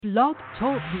Blog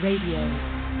Talk Radio.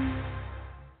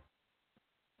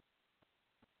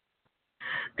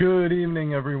 Good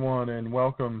evening, everyone, and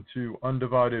welcome to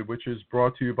Undivided, which is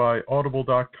brought to you by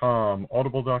Audible.com.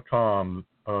 Audible.com,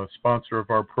 sponsor of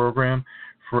our program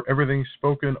for everything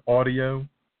spoken audio,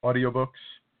 audiobooks,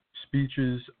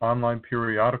 speeches, online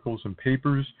periodicals, and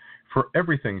papers. For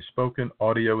everything spoken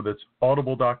audio, that's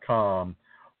Audible.com.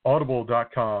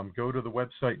 Audible.com. Go to the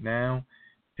website now,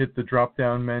 hit the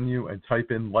drop-down menu, and type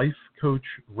in Life Coach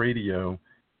Radio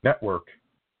Network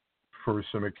for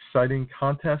some exciting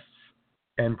contests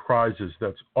and prizes.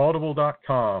 That's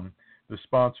Audible.com, the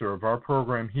sponsor of our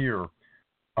program here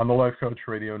on the Life Coach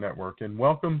Radio Network. And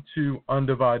welcome to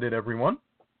Undivided, everyone.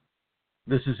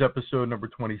 This is episode number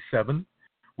 27.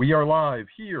 We are live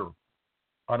here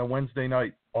on a Wednesday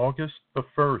night, August the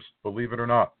 1st, believe it or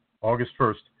not, August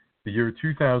 1st, the year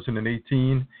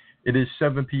 2018. It is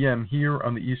 7 p.m. here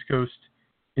on the East Coast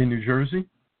in New Jersey.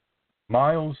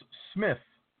 Myles Smith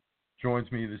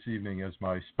joins me this evening as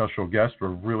my special guest. We're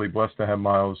really blessed to have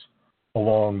Myles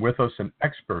along with us, an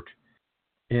expert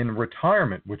in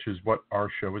retirement, which is what our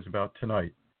show is about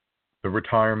tonight, the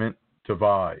retirement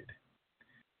divide.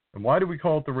 And why do we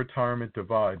call it the retirement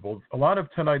divide? Well, a lot of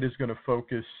tonight is going to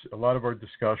focus, a lot of our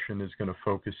discussion is going to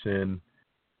focus in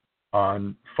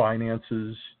on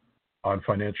finances, on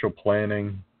financial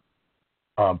planning,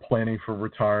 planning for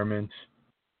retirement,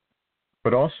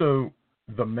 but also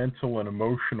the mental and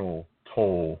emotional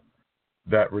toll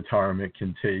that retirement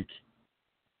can take,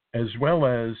 as well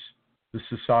as the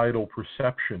societal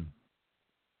perception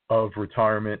of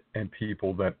retirement and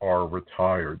people that are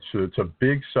retired. So it's a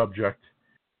big subject.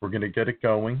 We're going to get it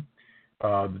going.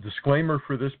 The disclaimer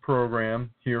for this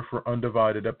program here for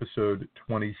Undivided, episode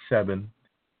 27,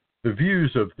 the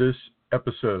views of this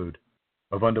episode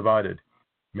of Undivided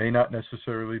may not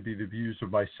necessarily be the views of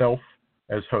myself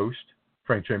as host,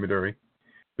 Frank J. Maduri.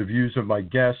 The views of my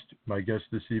guest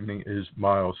this evening is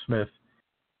Myles Smith,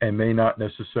 and may not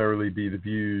necessarily be the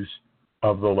views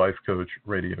of the Life Coach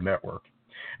Radio Network.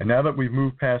 And now that we've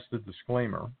moved past the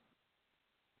disclaimer,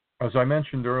 as I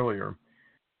mentioned earlier,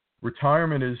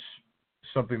 retirement is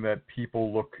something that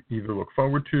people either look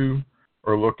forward to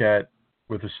or look at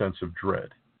with a sense of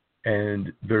dread.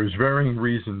 And there's varying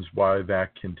reasons why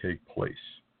that can take place.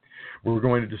 We're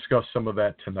going to discuss some of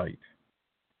that tonight.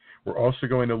 We're also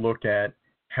going to look at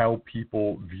how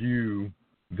people view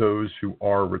those who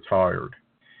are retired.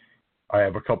 I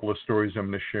have a couple of stories I'm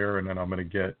going to share, and then I'm going to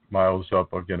get Myles up.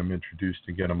 I'll get him introduced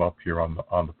and get him up here on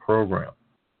the program.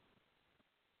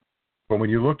 But when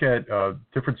you look at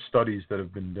different studies that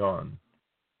have been done,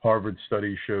 Harvard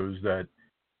study shows that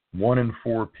 1 in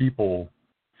 4 people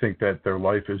think that their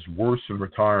life is worse in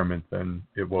retirement than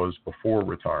it was before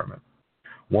retirement.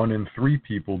 1 in 3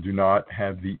 people do not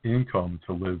have the income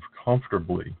to live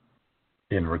comfortably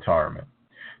in retirement.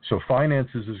 So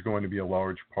finances is going to be a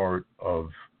large part of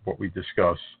what we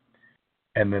discuss.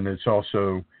 And then it's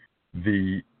also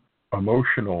the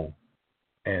emotional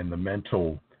and the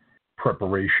mental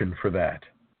preparation for that.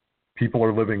 People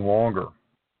are living longer.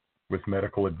 With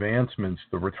medical advancements,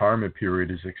 the retirement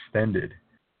period is extended.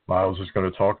 Myles is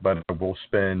going to talk about it.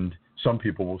 Some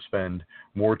people will spend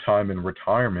more time in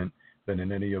retirement than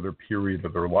in any other period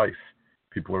of their life.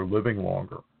 People are living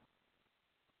longer.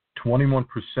 21%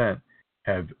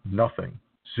 have nothing,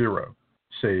 zero,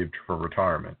 saved for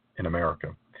retirement in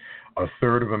America. A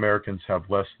third of Americans have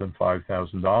less than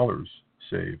 $5,000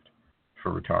 saved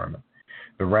for retirement.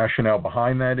 The rationale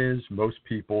behind that is most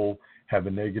people have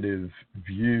a negative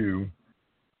view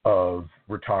of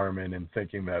retirement and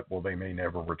thinking that, well, they may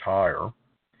never retire,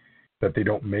 that they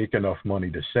don't make enough money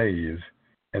to save,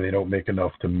 and they don't make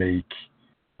enough to meet,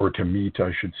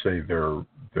 I should say,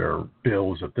 their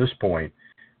bills at this point,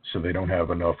 so they don't have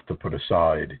enough to put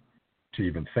aside to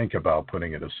even think about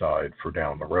putting it aside for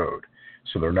down the road.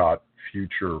 So they're not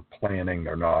future planning,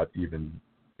 they're not even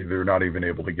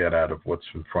able to get out of what's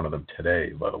in front of them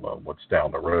today, let alone what's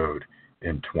down the road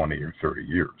in 20 or 30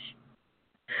 years.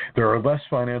 There are less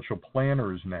financial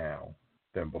planners now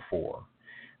than before.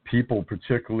 People,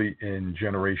 particularly in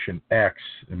Generation X,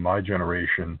 in my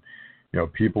generation,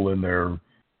 people in their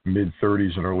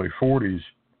mid-30s and early 40s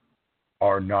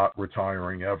are not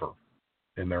retiring ever.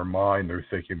 In their mind, they're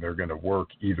thinking they're going to work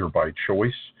either by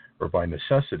choice or by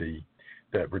necessity,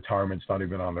 that retirement's not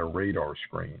even on their radar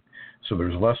screen. So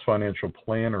there's less financial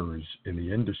planners in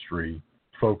the industry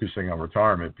focusing on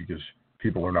retirement because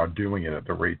people are not doing it at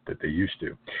the rate that they used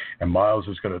to. And Myles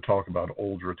is going to talk about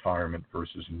old retirement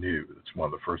versus new. That's one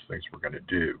of the first things we're going to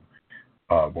do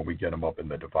when we get him up in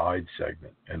the divide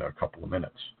segment in a couple of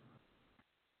minutes.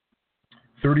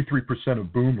 33%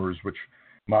 of boomers, which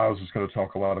Myles is going to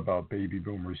talk a lot about baby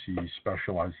boomers. He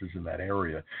specializes in that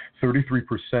area.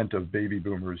 33% of baby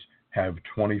boomers have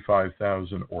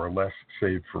 $25,000 or less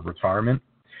saved for retirement,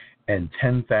 and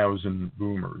 10,000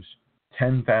 boomers,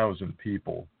 10,000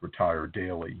 people retire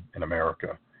daily in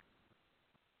America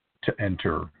to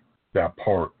enter that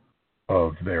part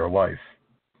of their life.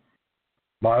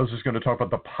 Myles is going to talk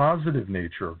about the positive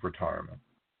nature of retirement,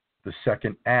 the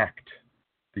second act,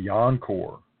 the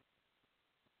encore.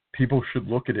 People should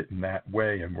look at it in that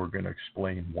way, and we're going to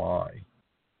explain why.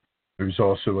 There's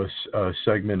also a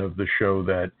segment of the show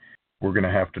that we're going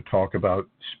to have to talk about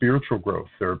spiritual growth.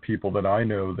 There are people that I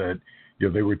know that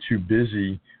they were too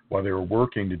busy while they were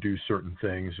working to do certain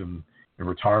things, and in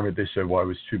retirement they said, well, I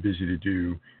was too busy to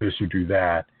do this or do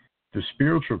that. The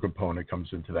spiritual component comes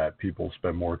into that. People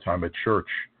spend more time at church,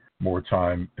 more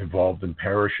time involved in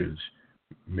parishes,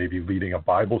 maybe leading a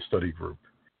Bible study group.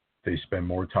 They spend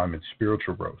more time in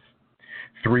spiritual growth.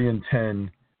 3 in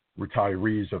 10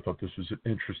 retirees, I thought this was an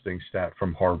interesting stat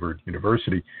from Harvard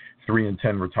University, 3 in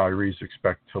 10 retirees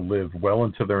expect to live well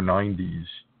into their 90s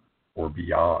or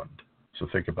beyond. So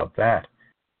think about that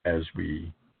as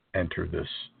we enter this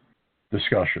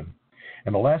discussion.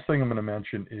 And the last thing I'm going to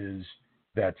mention is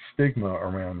that stigma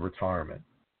around retirement.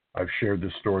 I've shared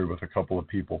this story with a couple of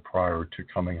people prior to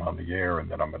coming on the air, and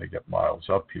then I'm going to get Myles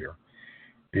up here.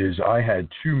 Is I had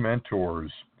 2 mentors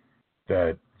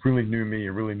that really knew me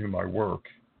and really knew my work,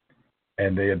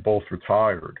 and they had both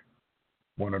retired.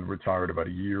 One had retired about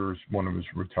a year, one was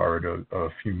retired a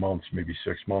few months, maybe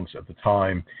 6 months at the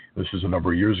time. This was a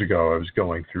number of years ago. I was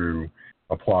going through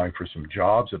applying for some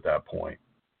jobs at that point.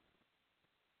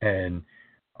 And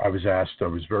I was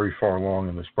very far along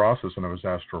in this process, and I was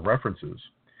asked for references.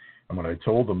 And when I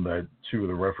told them that 2 of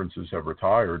the references have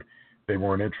retired, they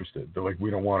weren't interested. They're like, we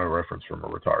don't want a reference from a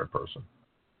retired person.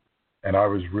 And I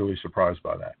was really surprised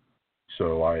by that.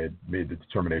 So I had made the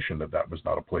determination that that was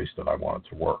not a place that I wanted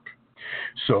to work.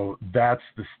 So that's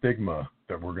the stigma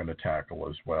that we're going to tackle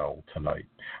as well tonight.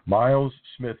 Myles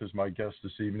Smith is my guest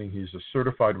this evening. He's a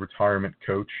certified retirement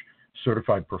coach,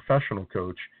 certified professional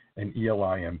coach, and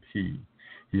ELI-MP.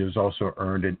 He has also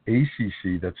earned an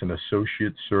ACC, that's an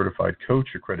Associate Certified Coach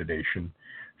accreditation,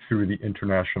 through the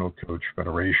International Coach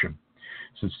Federation.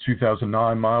 Since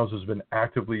 2009, Myles has been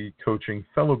actively coaching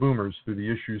fellow boomers through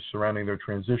the issues surrounding their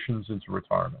transitions into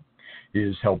retirement. He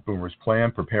has helped boomers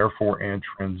plan, prepare for, and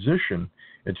transition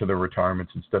into their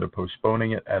retirements instead of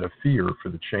postponing it out of fear for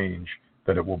the change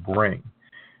that it will bring.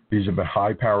 These have been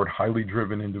high-powered, highly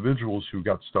driven individuals who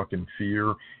got stuck in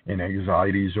fear and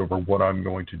anxieties over what I'm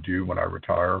going to do when I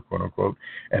retire, quote unquote,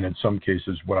 and in some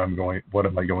cases, what am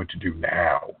I going to do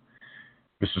now?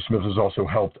 Mr. Smith has also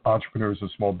helped entrepreneurs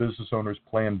and small business owners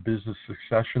plan business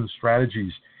succession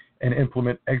strategies and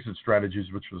implement exit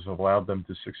strategies, which has allowed them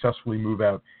to successfully move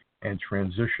out and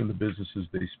transition the businesses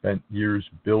they spent years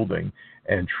building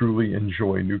and truly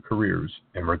enjoy new careers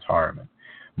in retirement.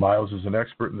 Myles is an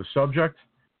expert in the subject.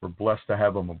 We're blessed to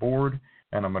have him aboard,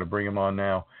 and I'm going to bring him on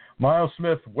now. Myles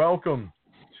Smith, welcome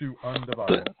to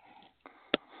Undivided.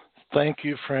 Thank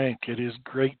you, Frank. It is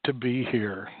great to be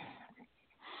here.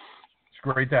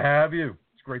 It's great to have you.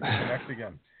 It's great to connect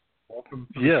again. Welcome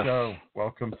to the show.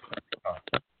 Welcome to the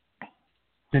show.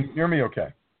 Can you hear me okay?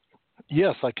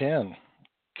 Yes, I can.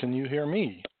 Can you hear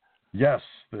me? Yes.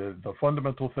 The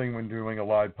fundamental thing when doing a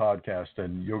live podcast,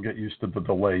 and you'll get used to the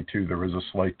delay too, there is a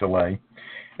slight delay.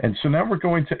 And so now we're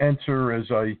going to enter, as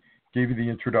I gave you the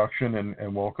introduction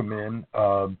and welcome in,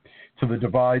 to the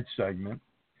Divide segment.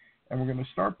 And we're going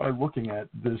to start by looking at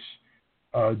this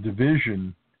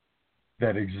division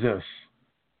that exists.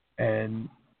 And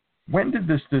when did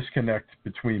this disconnect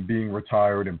between being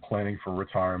retired and planning for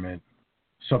retirement,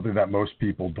 something that most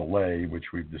people delay, which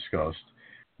we've discussed,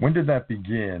 when did that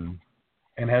begin,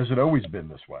 and has it always been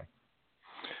this way?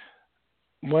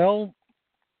 Well,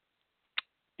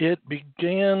 it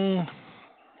began,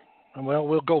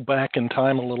 we'll go back in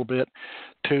time a little bit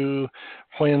to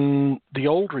when the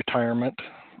old retirement,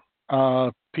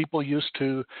 people used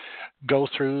to go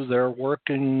through their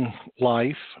working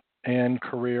life and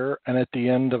career, and at the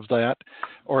end of that,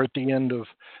 or at the end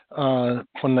of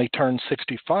when they turned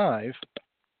 65,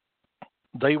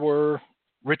 they were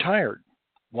retired.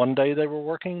 One day they were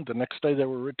working, the next day they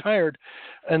were retired,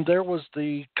 and there was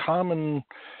the common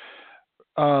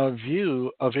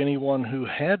view of anyone who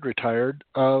had retired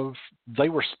of they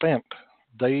were spent.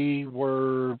 They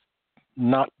were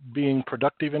not being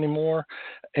productive anymore,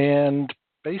 and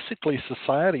basically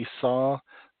society saw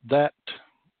that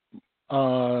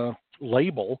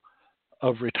label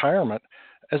of retirement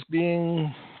as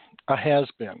being a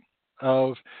has-been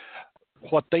of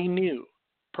what they knew.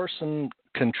 Person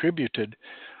contributed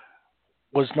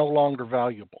was no longer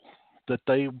valuable, that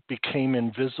they became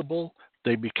invisible,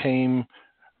 they became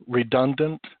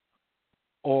redundant,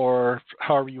 or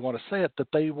however you want to say it, that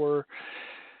they were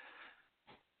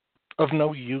of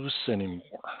no use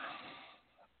anymore.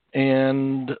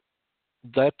 And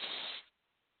that's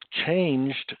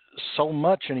changed so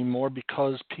much anymore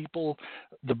because people,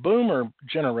 the boomer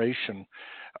generation,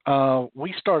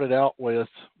 we started out with,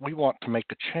 we want to make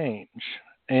a change.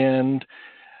 And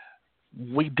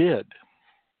we did.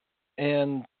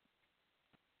 And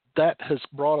that has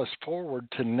brought us forward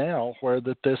to now where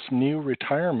that this new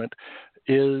retirement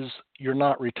is, you're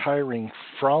not retiring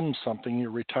from something,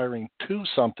 you're retiring to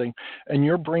something, and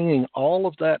you're bringing all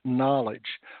of that knowledge,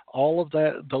 all of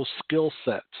that, those skill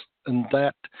sets and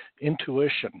that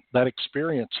intuition, that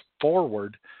experience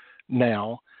forward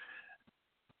now.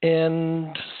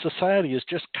 And society is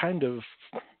just kind of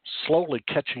slowly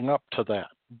catching up to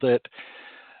that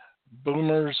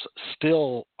boomers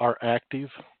still are active,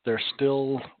 they're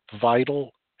still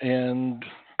vital, and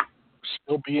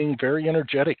still being very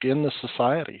energetic in the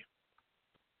society.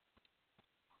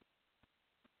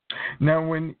 Now,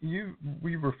 when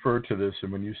we refer to this,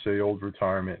 and when you say old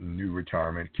retirement and new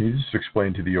retirement, can you just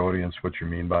explain to the audience what you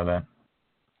mean by that?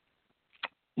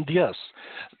 Yes.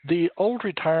 The old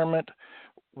retirement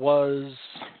was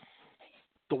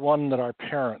the one that our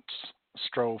parents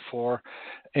strove for,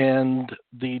 and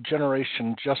the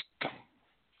generation just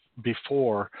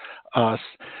before us,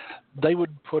 they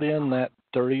would put in that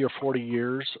 30 or 40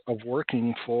 years of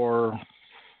working for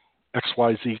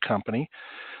XYZ company,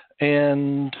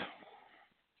 and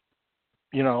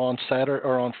on Saturday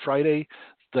or on Friday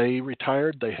they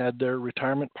retired, they had their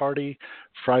retirement party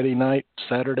Friday night,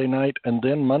 Saturday night, and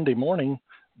then Monday morning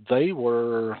they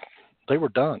were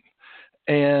done.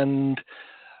 And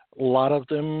a lot of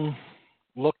them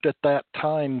looked at that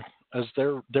time as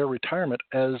their retirement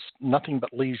as nothing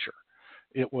but leisure.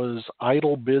 It was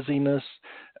idle busyness,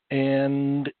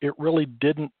 and it really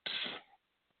didn't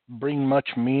bring much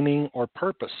meaning or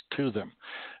purpose to them.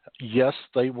 Yes,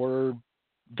 they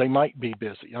might be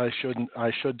busy. I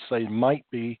should say might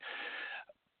be,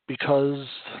 because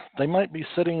they might be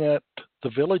sitting at the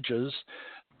villages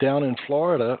down in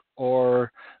Florida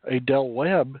or a Del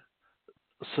Webb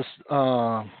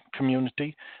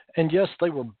community, and yes, they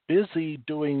were busy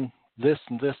doing this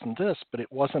and this and this, but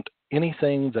it wasn't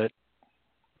anything that,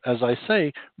 as I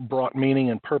say, brought meaning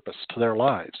and purpose to their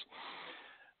lives.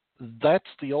 That's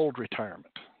the old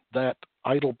retirement, that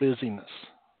idle busyness.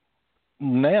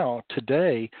 Now,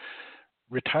 today,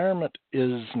 retirement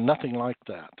is nothing like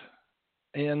that.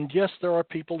 And yes, there are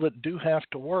people that do have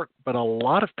to work, but a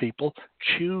lot of people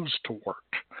choose to work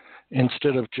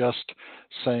instead of just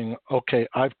saying, okay,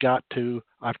 I've got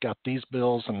these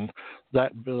bills and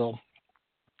that bill.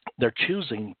 They're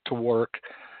choosing to work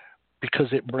because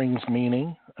it brings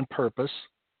meaning and purpose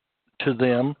to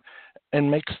them and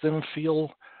makes them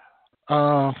feel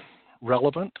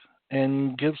relevant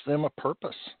and gives them a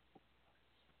purpose.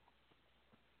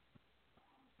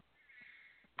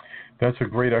 That's a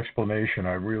great explanation.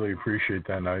 I really appreciate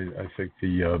that, and I think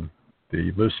the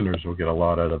listeners will get a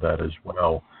lot out of that as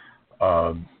well.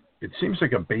 It seems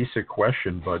like a basic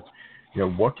question, but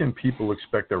what can people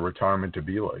expect their retirement to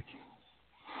be like?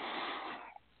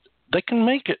 They can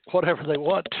make it whatever they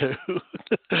want to,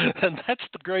 and that's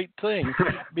the great thing,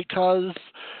 because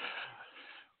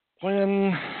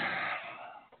when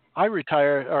I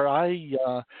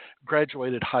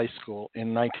graduated high school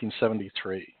in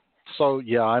 1973. So,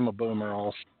 yeah, I'm a boomer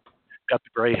also. Got the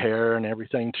gray hair and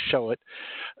everything to show it.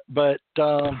 But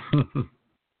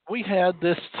we had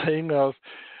this thing of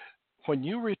when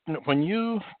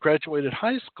you graduated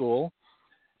high school,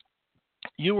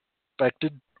 you were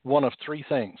expected one of three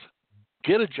things.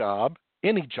 Get a job,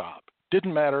 any job.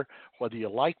 Didn't matter whether you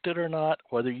liked it or not,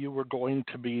 whether you were going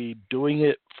to be doing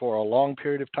it for a long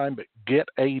period of time, but get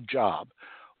a job.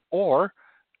 Or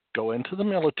go into the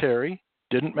military.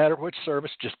 Didn't matter which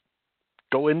service, just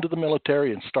go into the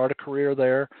military and start a career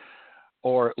there,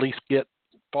 or at least get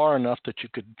far enough that you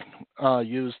could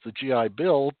use the GI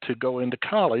Bill to go into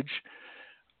college.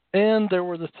 And there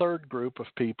were the third group of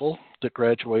people that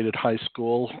graduated high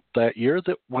school that year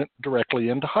that went directly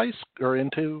into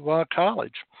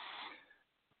college.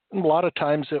 And a lot of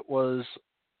times it was,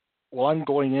 well, I'm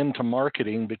going into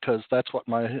marketing because that's what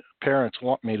my parents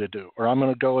want me to do, or I'm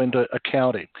going to go into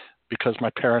accounting because my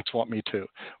parents want me to,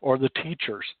 or the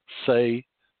teachers say,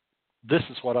 this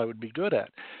is what I would be good at.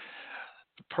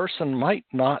 The person might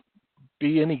not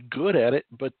be any good at it,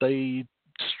 but they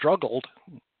struggled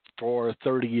for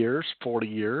 30 years, 40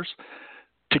 years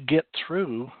to get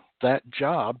through that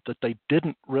job that they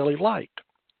didn't really like.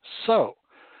 So,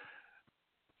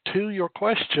 to your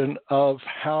question of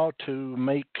how to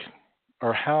make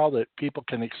or how that people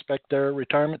can expect their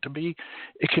retirement to be,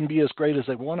 it can be as great as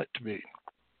they want it to be.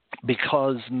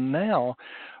 Because now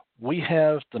we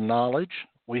have the knowledge,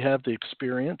 we have the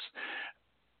experience,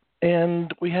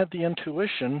 and we have the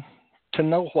intuition to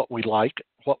know what we like,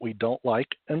 what we don't like,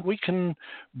 and we can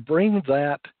bring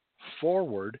that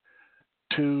forward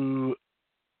to,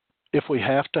 if we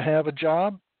have to have a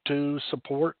job to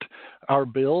support our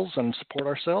bills and support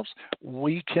ourselves,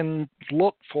 we can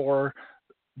look for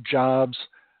jobs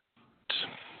to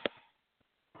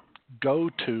go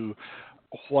to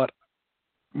what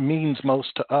means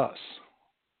most to us.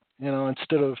 You know,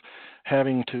 instead of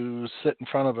having to sit in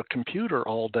front of a computer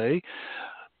all day,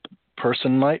 a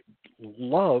person might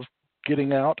love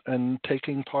getting out and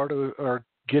taking part of or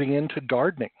getting into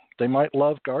gardening. They might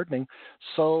love gardening,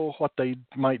 so what they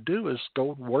might do is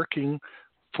go working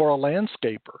for a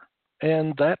landscaper,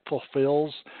 and that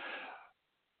fulfills,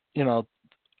 you know,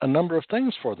 a number of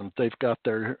things for them. They've got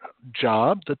their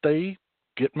job that they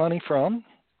get money from,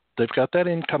 they've got that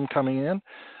income coming in,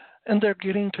 and they're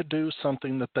getting to do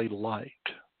something that they like,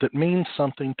 that means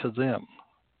something to them,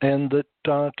 and that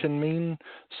can mean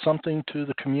something to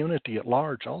the community at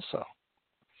large also.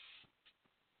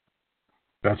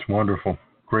 That's wonderful.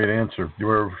 Great answer. You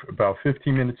were about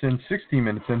 15 minutes in, 16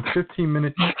 minutes in,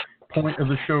 15-minute point of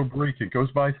the show break. It goes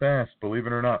by fast, believe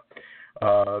it or not.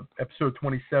 Episode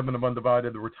 27 of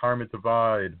Undivided, The Retirement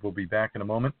Divide. We'll be back in a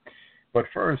moment. But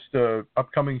first,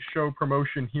 upcoming show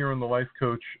promotion here on the Life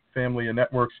Coach family of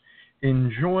networks,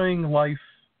 Enjoying Life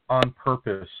on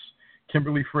Purpose.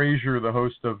 Kimberly Frazier, the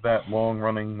host of that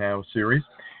long-running now series,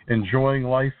 Enjoying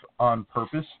Life on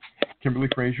Purpose. Kimberly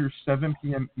Frazier, 7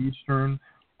 p.m. Eastern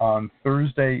on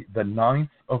Thursday, the 9th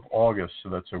of August. So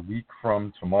that's a week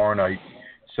from tomorrow night,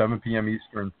 7 p.m.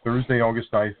 Eastern, Thursday,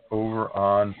 August 9th, over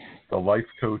on the Life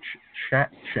Coach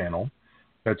chat channel.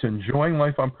 That's Enjoying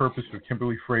Life on Purpose with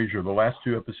Kimberly Frazier. The last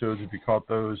 2 episodes, if you caught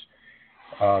those,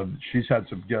 she's had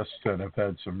some guests that have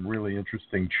had some really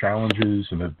interesting challenges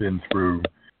and have been through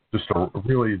just a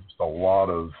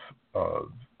lot of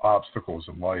obstacles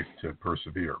in life to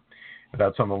persevere. And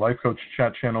that's on the Life Coach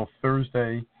chat channel,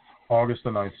 Thursday, August the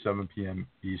 9th, 7 p.m.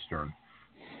 Eastern.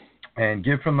 And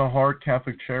Give from the Heart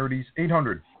Catholic Charities,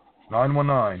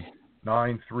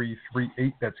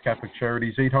 800-919-9338. That's Catholic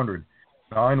Charities,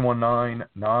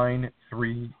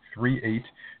 800-919-9338.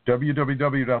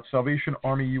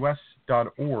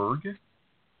 www.salvationarmyus.org,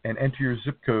 and enter your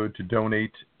zip code to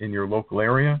donate in your local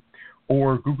area,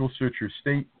 or Google search your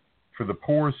state for the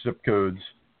poorest zip codes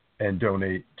and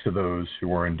donate to those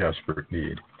who are in desperate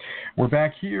need. We're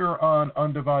back here on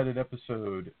Undivided,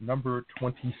 episode number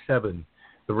 27,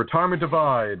 The Retirement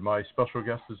Divide. My special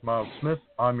guest is Myles Smith.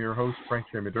 I'm your host, Frank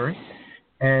J. Maduri.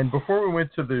 And before we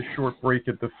went to the short break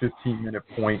at the 15-minute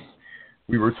point,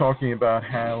 we were talking about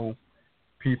how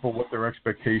people, what their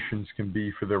expectations can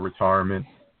be for their retirement.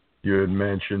 You had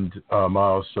mentioned,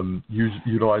 Myles,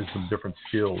 utilize some different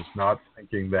skills, not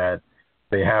thinking that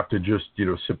they have to just,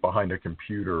 sit behind a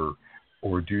computer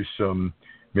or do some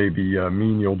maybe a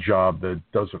menial job that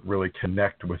doesn't really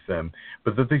connect with them,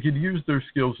 but that they could use their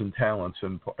skills and talents,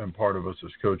 and part of us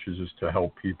as coaches is to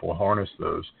help people harness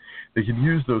those. They could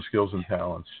use those skills and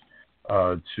talents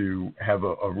to have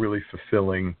a really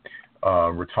fulfilling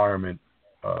retirement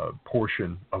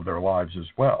portion of their lives as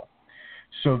well.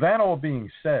 So that all being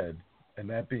said, and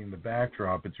that being the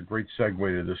backdrop, it's a great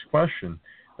segue to this question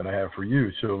that I have for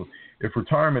you. So if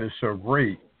retirement is so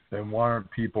great, then why aren't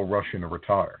people rushing to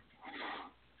retire?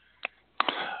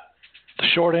 The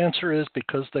short answer is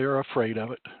because they are afraid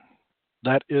of it.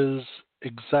 That is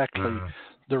exactly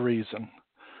the reason.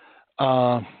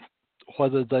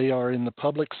 Whether they are in the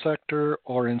public sector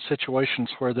or in situations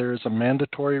where there is a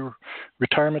mandatory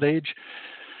retirement age,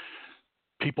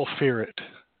 people fear it,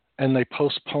 and they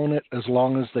postpone it as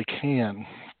long as they can.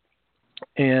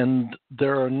 And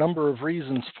there are a number of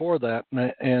reasons for that,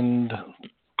 and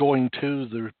going to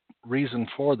the reason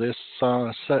for this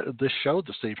this show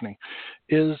this evening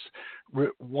is,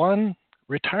 one,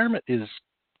 retirement is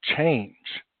change,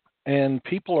 and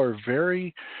people are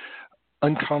very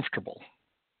uncomfortable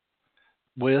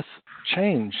with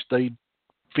change. They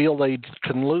feel they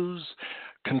can lose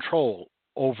control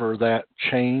over that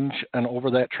change and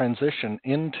over that transition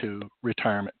into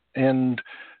retirement. And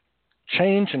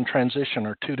change and transition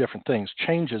are two different things.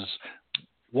 Change is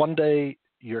one day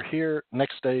you're here,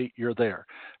 next day you're there.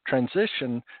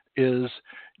 Transition is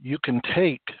you can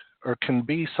take or can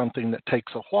be something that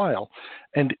takes a while.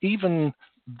 And even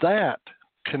that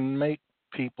can make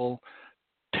people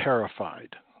terrified.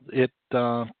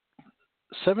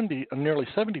 nearly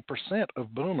 70%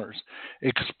 of boomers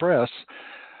express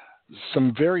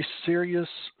some very serious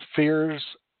fears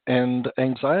and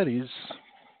anxieties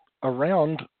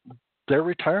around their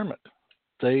retirement.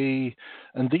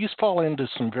 And these fall into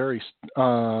some very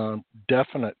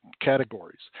definite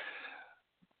categories.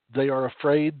 They are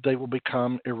afraid they will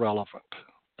become irrelevant.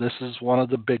 This is one of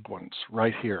the big ones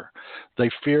right here.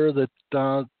 They fear that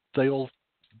they'll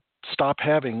stop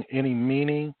having any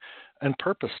meaning and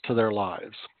purpose to their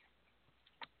lives.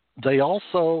 They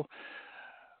also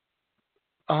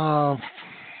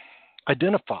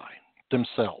identify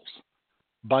themselves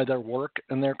by their work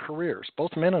and their careers,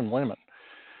 both men and women.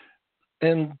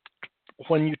 And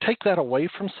when you take that away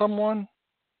from someone,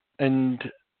 and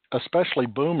especially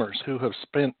boomers who have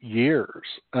spent years,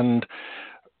 and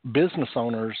business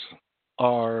owners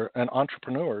and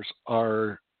entrepreneurs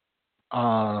are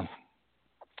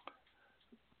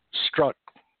struck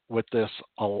with this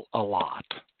a lot.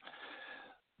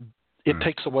 It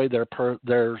takes away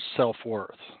their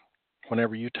self-worth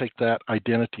whenever you take that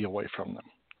identity away from them.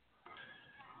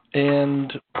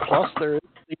 And plus there is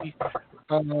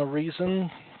the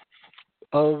reason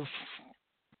of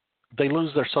they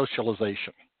lose their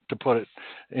socialization, to put it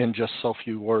in just so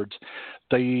few words.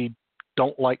 They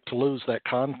don't like to lose that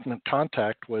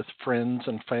contact with friends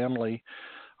and family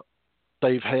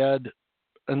they've had,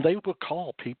 and they will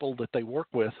call people that they work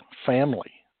with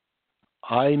family.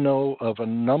 I know of a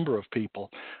number of people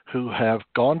who have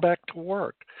gone back to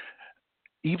work,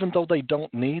 even though they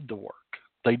don't need the work.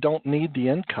 They don't need the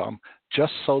income,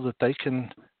 just so that they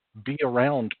can be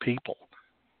around people.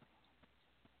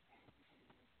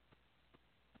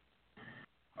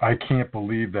 I can't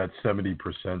believe that 70%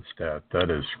 stat.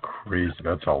 That is crazy.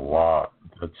 That's a lot.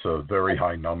 That's a very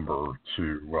high number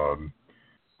to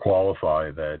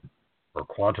qualify that, or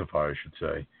quantify, I should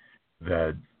say,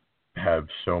 that have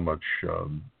so much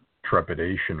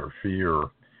trepidation or fear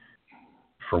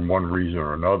for one reason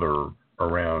or another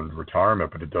around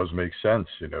retirement. But it does make sense.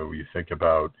 You know, you think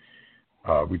about,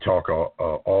 we talk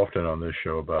often on this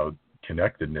show about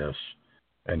connectedness,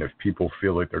 and if people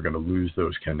feel like they're going to lose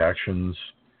those connections,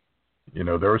 you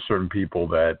know, there are certain people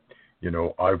that, you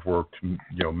know, I've worked, you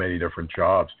know, many different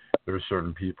jobs. There are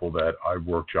certain people that I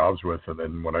work jobs with, and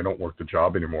then when I don't work the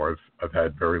job anymore, I've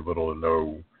had very little to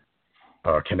no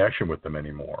connection with them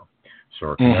anymore. So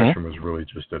our connection was really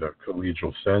just at a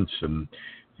collegial sense. And,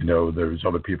 you know, there's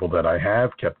other people that I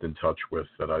have kept in touch with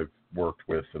that I've worked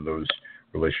with, and those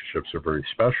relationships are very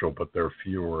special, but they're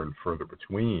fewer and further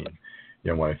between,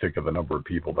 you know, when I think of the number of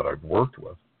people that I've worked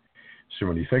with. So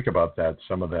when you think about that,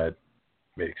 some of that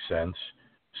makes sense.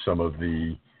 Some of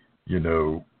the, you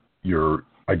know, your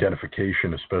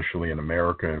identification, especially in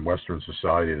America and Western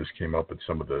society, this came up in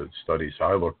some of the studies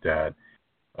I looked at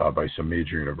by some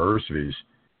major universities.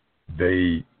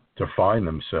 They define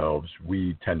themselves,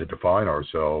 we tend to define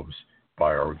ourselves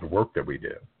by the work that we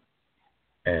do.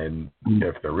 And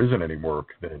if there isn't any work,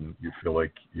 then you feel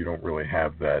like you don't really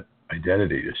have that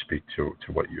identity to speak to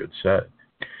what you had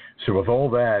said. So with all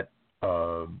that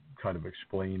kind of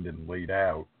explained and laid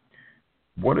out,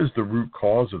 what is the root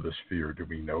cause of this fear? Do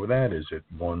we know that? Is it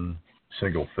one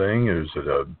single thing? Is it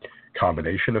a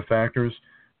combination of factors?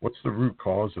 What's the root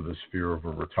cause of this fear of a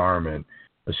retirement?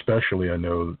 Especially, I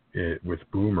know with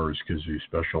boomers, because you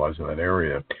specialize in that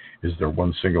area. Is there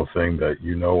one single thing that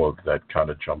you know of that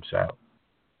kind of jumps out?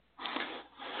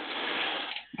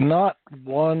 Not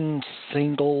one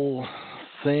single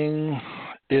thing.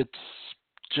 It's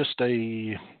just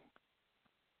a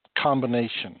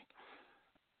combination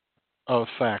of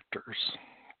factors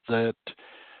that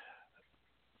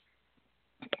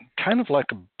kind of like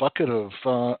a bucket of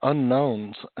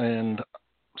unknowns and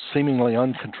seemingly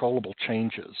uncontrollable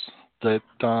changes that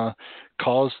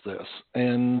cause this.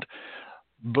 And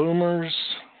boomers,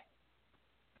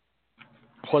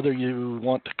 whether you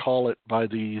want to call it by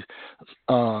the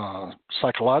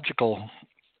psychological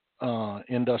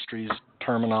industry's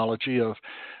terminology of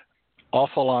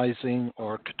awfulizing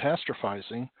or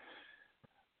catastrophizing,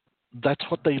 that's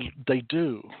what they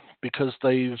do, because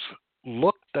they've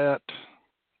looked at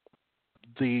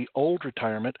the old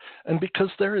retirement, and because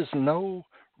there is no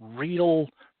real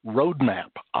roadmap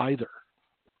either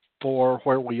for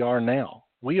where we are now.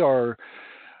 We are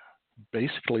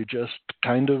basically just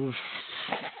kind of,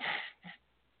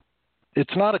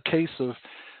 it's not a case of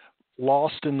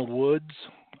lost in the woods.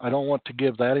 I don't want to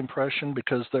give that impression,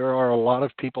 because there are a lot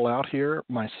of people out here,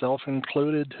 myself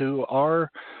included, who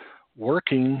are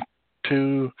working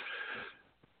to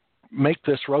make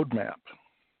this roadmap.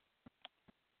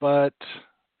 But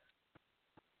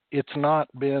it's not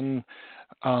been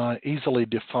easily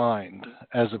defined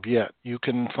as of yet. You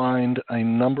can find a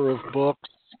number of books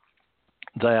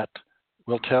that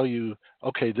will tell you,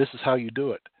 okay, this is how you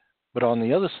do it. But on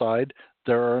the other side,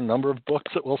 there are a number of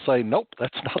books that will say, nope,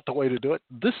 that's not the way to do it.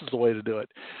 This is the way to do it.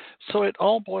 So it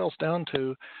all boils down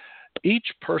to each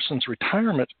person's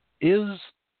retirement is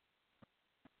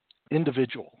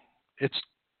individual. It's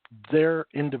their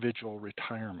individual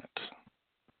retirement.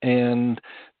 And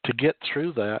to get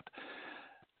through that,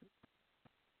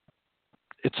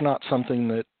 it's not something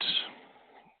that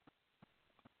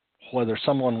whether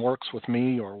someone works with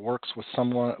me or works with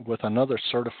someone with another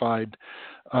certified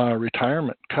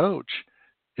retirement coach,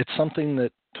 it's something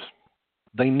that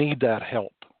they need that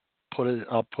help.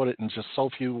 I'll put it in just so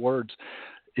few words,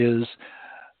 is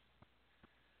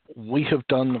we have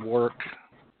done the work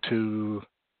to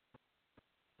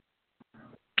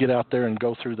get out there and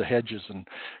go through the hedges and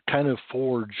kind of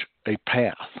forge a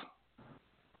path.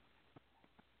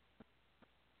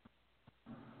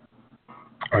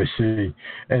 I see.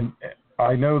 And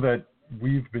I know that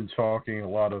we've been talking a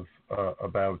lot of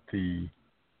about the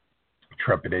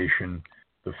trepidation,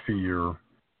 the fear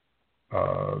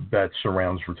that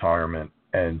surrounds retirement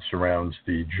and surrounds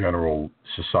the general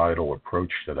societal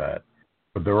approach to that.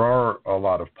 But there are a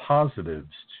lot of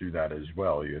positives to that as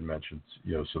well. You had mentioned,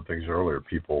 some things earlier.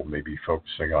 People may be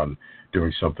focusing on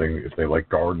doing something if they like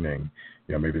gardening.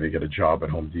 Maybe they get a job at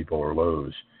Home Depot or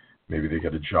Lowe's. Maybe they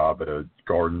get a job at a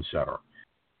garden center.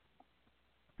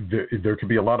 There could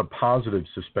be a lot of positives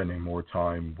to spending more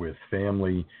time with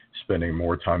family, spending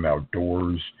more time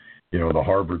outdoors. The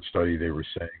Harvard study, they were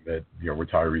saying that,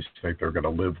 retirees think they're going to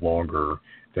live longer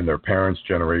than their parents'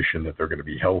 generation, that they're going to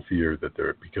be healthier,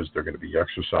 because they're going to be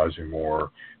exercising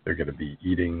more, they're going to be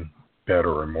eating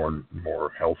better and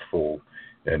more healthful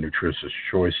and nutritious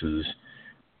choices.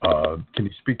 Can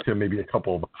you speak to maybe a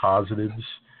couple of the positives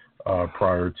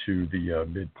prior to the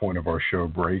midpoint of our show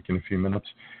break in a few minutes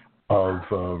of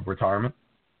retirement?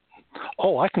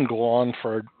 Oh, I can go on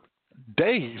for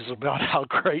days about how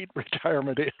great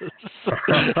retirement is.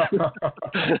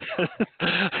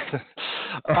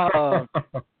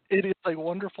 It is a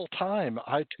wonderful time.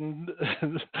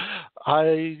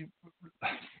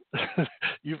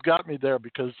 You've got me there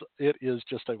because it is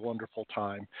just a wonderful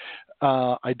time.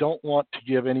 I don't want to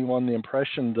give anyone the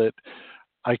impression that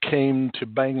I came to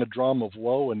bang a drum of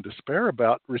woe and despair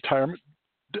about retirement.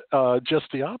 Just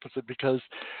the opposite, because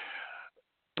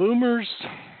boomers,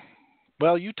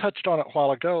 well, you touched on it a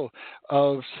while ago,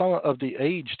 of some of the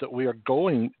age that we are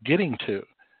getting to.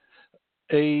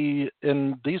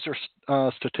 And these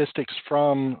are statistics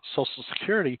from Social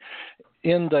Security,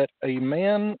 in that a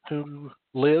man who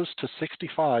lives to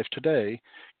 65 today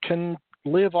can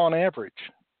live on average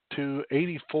to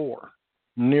 84,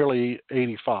 nearly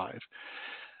 85.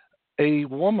 A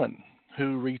woman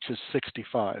who reaches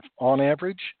 65, on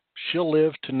average, she'll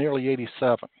live to nearly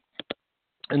 87.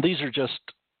 And these are just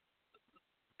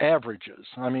averages.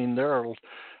 I mean, there are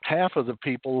half of the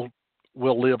people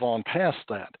will live on past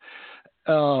that.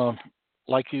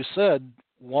 Like you said,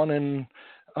 one in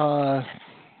 10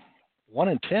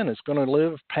 is going to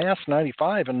live past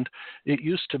 95. And it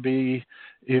used to be,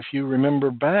 if you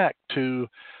remember back to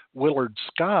Willard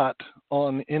Scott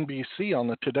on NBC on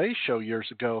the Today Show years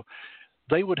ago,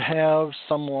 they would have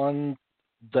someone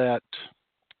that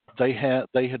they had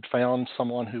found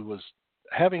someone who was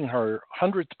having her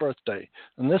 100th birthday,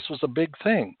 and this was a big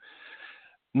thing.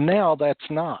 Now that's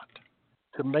not.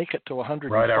 To make it to 105.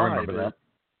 Right, I remember that.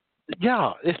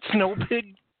 Yeah, it's no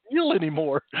big deal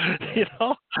anymore.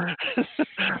 I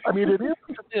mean, it is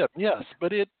for them, yes,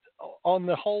 but on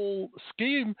the whole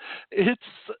scheme, it's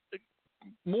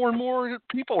more and more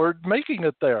people are making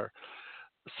it there.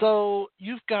 So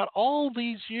you've got all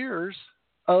these years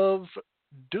of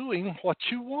doing what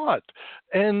you want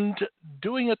and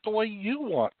doing it the way you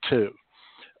want to.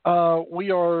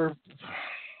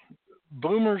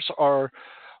 Boomers are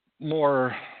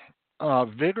more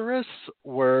vigorous.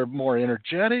 We're more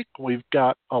energetic. We've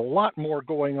got a lot more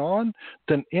going on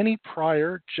than any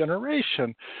prior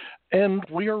generation. And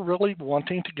we are really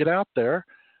wanting to get out there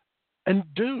and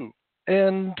do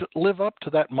and live up to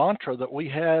that mantra that we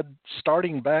had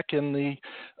starting back in the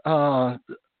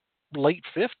late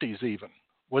 50s even,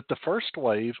 with the first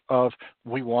wave of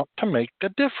we want to make a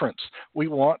difference. We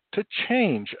want to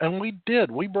change. And we did.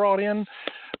 We brought in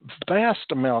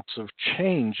vast amounts of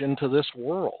change into this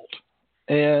world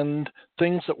and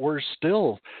things that we're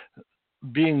still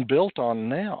being built on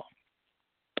now.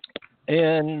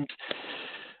 And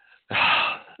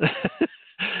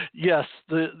yes,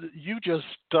 you just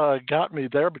got me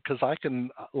there, because I can,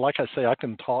 like I say, I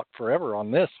can talk forever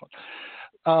on this one.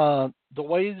 the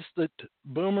ways that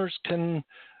boomers can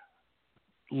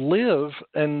live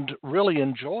and really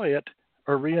enjoy it,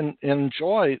 or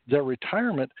enjoy their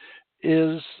retirement,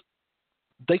 is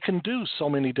they can do so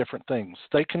many different things.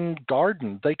 They can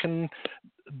garden. They can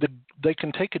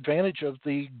take advantage of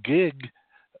the gig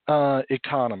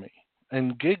economy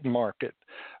and gig market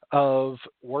of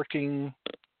working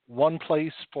one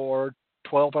place for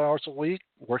 12 hours a week,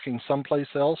 working someplace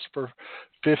else for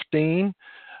 15,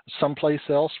 someplace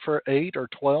else for 8 or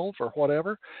 12 or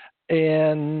whatever,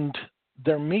 and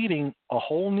they're meeting a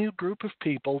whole new group of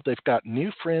people. They've got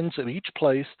new friends at each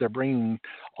place. They're bringing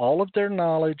all of their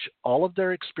knowledge, all of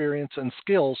their experience and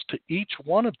skills to each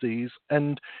one of these,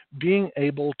 and being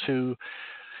able to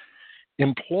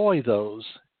employ those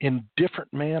in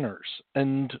different manners.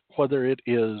 And whether it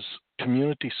is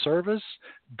community service,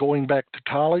 going back to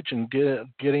college and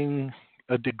getting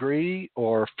a degree,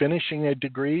 or finishing a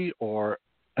degree or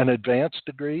an advanced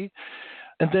degree,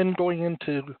 and then going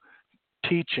into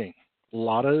teaching.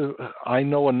 I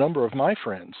know a number of my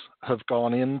friends have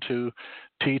gone into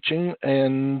teaching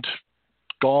and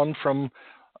gone from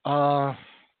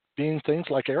being things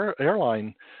like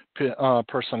airline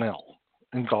personnel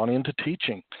and gone into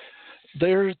teaching.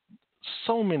 There's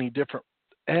so many different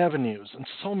avenues and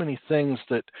so many things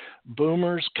that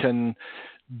boomers can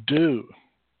do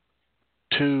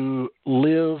to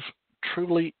live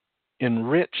truly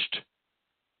enriched,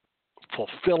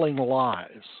 fulfilling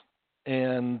lives,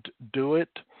 and do it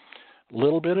a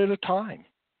little bit at a time.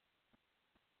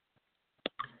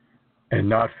 And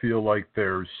not feel like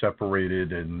they're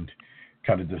separated and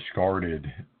kind of discarded,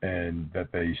 and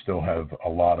that they still have a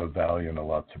lot of value and a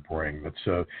lot to bring. That's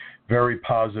a very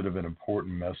positive and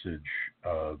important message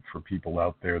for people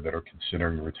out there that are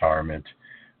considering retirement.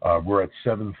 We're at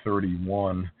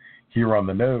 7:31 here on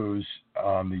the nose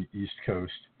on the East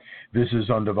Coast. This is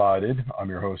Undivided. I'm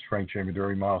your host, Frank J.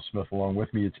 Maduri. Myles Smith along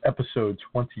with me. It's episode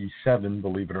 27,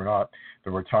 believe it or not,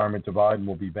 The Retirement Divide, and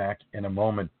we'll be back in a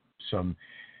moment. Some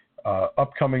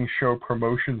upcoming show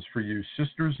promotions for you.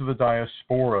 Sisters of the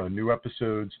Diaspora, new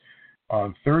episodes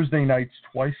on Thursday nights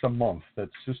twice a month.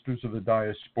 That's Sisters of the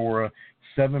Diaspora,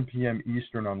 7 p.m.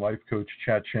 Eastern on Life Coach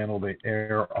Chat Channel. They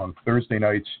air on Thursday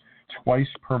nights twice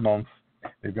per month.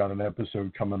 They've got an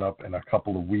episode coming up in a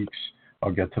couple of weeks.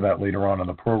 I'll get to that later on in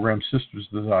the program. Sisters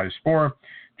of the Diaspora,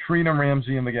 Trina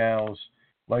Ramsey and the Gals,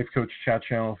 Life Coach Chat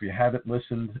Channel. If you haven't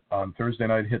listened on Thursday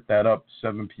night, hit that up,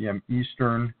 7 p.m.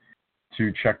 Eastern,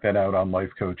 to check that out on Life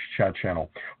Coach Chat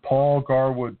Channel. Paul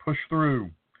Garwood, Push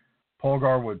Through. Paul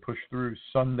Garwood, Push Through,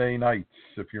 Sunday nights.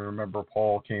 If you remember,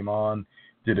 Paul came on,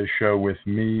 did a show with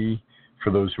me. For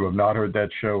those who have not heard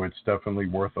that show, it's definitely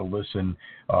worth a listen.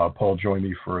 Paul joined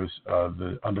me for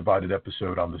the Undivided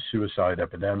episode on the suicide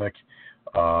epidemic,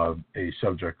 a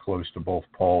subject close to both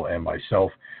Paul and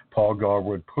myself. Paul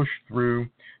Garwood, Push Through.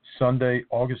 Sunday,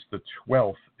 August the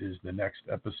 12th is the next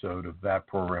episode of that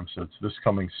program. So it's this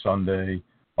coming Sunday.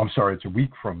 It's a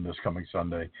week from this coming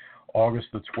Sunday, August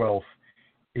the 12th,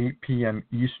 8 p.m.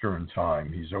 Eastern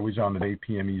time. He's always on at 8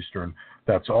 p.m. Eastern.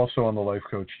 That's also on the Life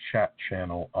Coach Chat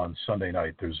Channel on Sunday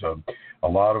night. There's a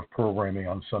lot of programming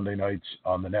on Sunday nights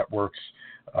on the networks.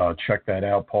 Check that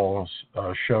out. Paul's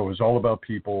show is all about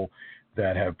people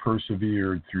that have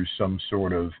persevered through some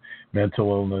sort of mental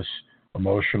illness,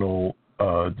 emotional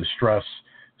distress,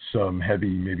 some heavy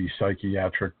maybe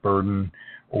psychiatric burden,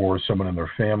 or someone in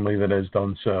their family that has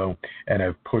done so and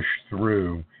have pushed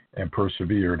through and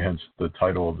persevered, hence the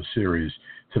title of the series,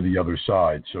 to the other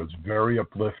side. So it's very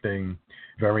uplifting,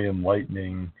 very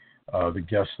enlightening. The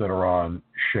guests that are on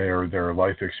share their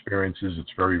life experiences.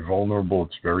 It's very vulnerable.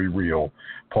 It's very real.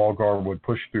 Paul Garwood,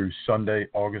 Push Through, Sunday,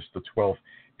 August the 12th,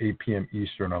 8 p.m.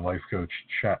 Eastern on Life Coach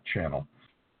Chat Channel.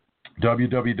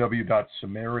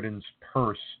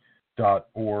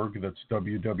 www.samaritanspurse.org. That's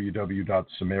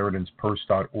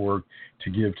www.samaritanspurse.org to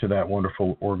give to that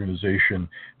wonderful organization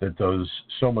that does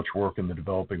so much work in the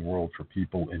developing world for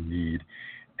people in need.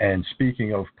 And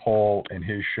speaking of Paul and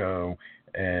his show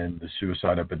and the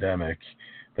suicide epidemic,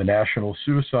 the National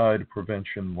Suicide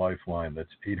Prevention Lifeline,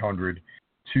 that's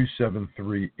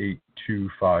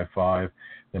 800-273-8255.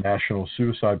 The National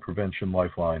Suicide Prevention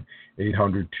Lifeline,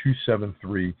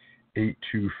 800-273-8255.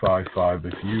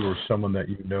 If you or someone that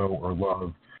you know or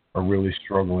love are really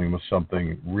struggling with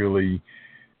something, really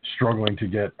struggling to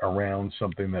get around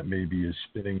something that maybe is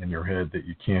spinning in your head that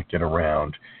you can't get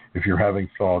around, if you're having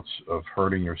thoughts of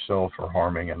hurting yourself or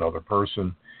harming another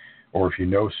person, or if you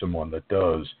know someone that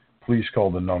does, please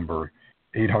call the number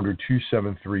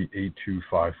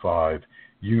 800-273-8255.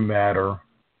 You matter.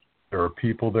 There are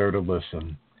people there to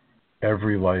listen.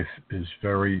 Every life is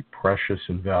very precious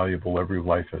and valuable. Every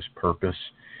life has purpose.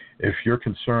 If you're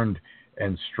concerned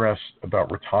and stressed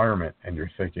about retirement and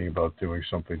you're thinking about doing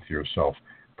something to yourself,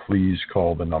 please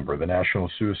call the number, the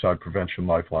National Suicide Prevention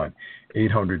Lifeline,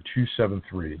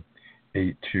 800-273-8255.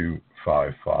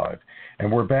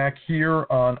 And we're back here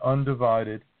on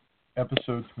Undivided,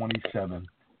 episode 27,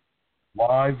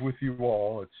 live with you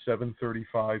all at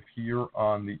 7:35 here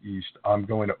on the East. I'm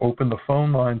going to open the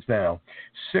phone lines now,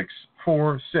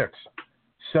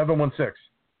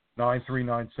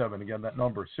 646-716-9397. Again, that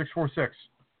number,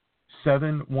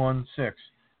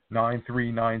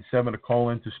 646-716-9397, to call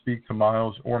in to speak to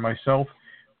Myles or myself.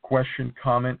 Question,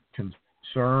 comment,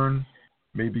 concern.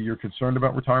 Maybe you're concerned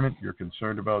about retirement. You're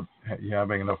concerned about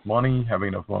having enough money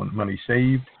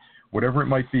saved, whatever it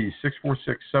might be,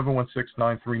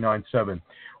 646-716-9397.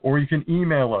 Or you can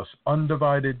email us,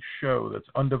 undivitedshow, that's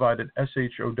undivided,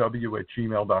 SHOW,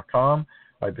 @gmail.com.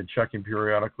 I've been checking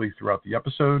periodically throughout the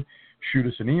episode. Shoot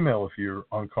us an email if you're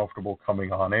uncomfortable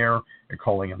coming on air and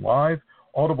calling in live.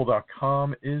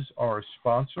 Audible.com is our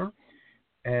sponsor.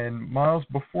 And Myles,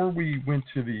 before we went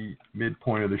to the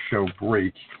midpoint of the show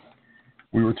break,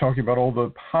 we were talking about all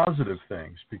the positive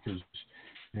things because,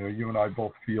 you and I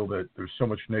both feel that there's so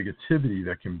much negativity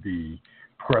that can be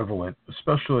prevalent,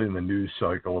 especially in the news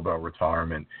cycle about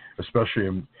retirement, especially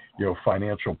in,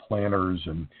 financial planners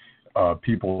and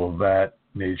people of that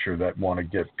nature that want to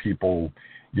get people,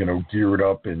 geared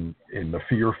up in the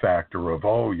fear factor of,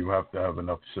 you have to have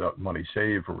enough money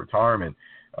saved for retirement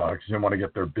because they want to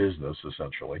get their business,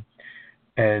 essentially.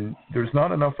 And there's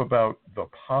not enough about the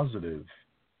positive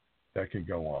that can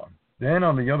go on. Then,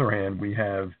 on the other hand, we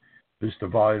have this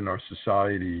divide in our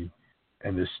society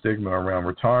and this stigma around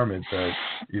retirement that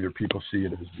either people see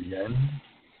it as the end.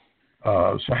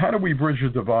 So how do we bridge the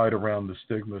divide around the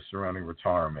stigma surrounding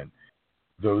retirement?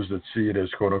 Those that see it as,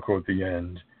 quote unquote, the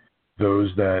end,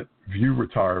 those that view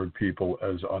retired people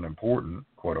as unimportant,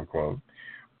 quote unquote,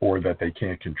 or that they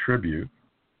can't contribute,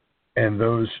 and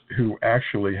those who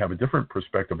actually have a different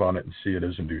perspective on it and see it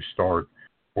as a new start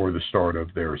or the start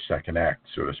of their second act,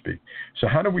 so to speak. So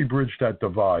how do we bridge that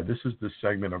divide? This is the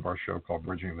segment of our show called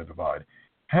Bridging the Divide.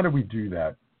 How do we do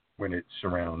that when it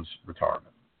surrounds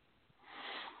retirement?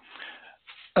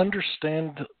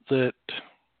 Understand that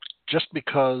just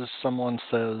because someone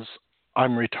says,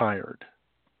 I'm retired,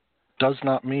 does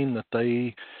not mean that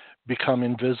they become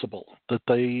invisible, that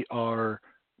they are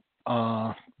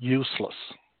useless.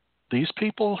 These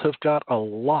people have got a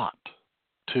lot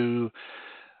to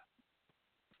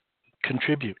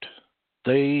contribute.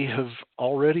 They have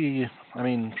already,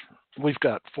 we've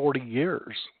got 40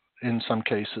 years in some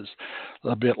cases,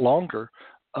 a bit longer,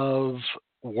 of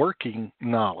working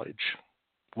knowledge.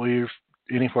 We're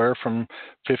anywhere from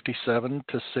 57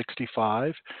 to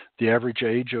 65. The average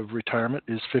age of retirement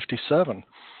is 57.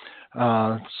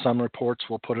 Some reports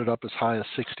will put it up as high as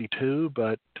 62,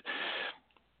 but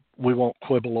we won't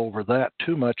quibble over that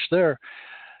too much there.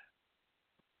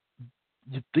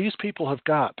 These people have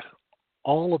got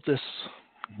all of this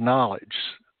knowledge,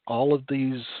 all of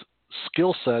these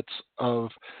skill sets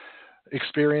of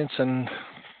experience, and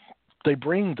they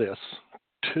bring this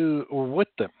to or with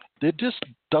them. It just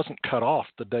doesn't cut off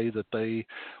the day that they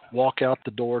walk out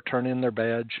the door, turn in their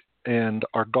badge, and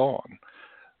are gone.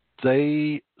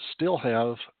 They still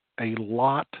have a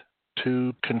lot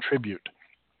to contribute.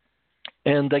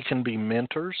 And they can be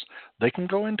mentors. They can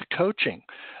go into coaching.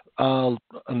 A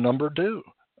number do.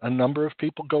 A number of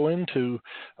people go into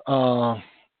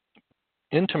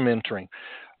mentoring.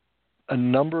 A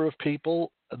number of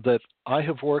people that I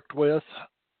have worked with,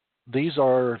 these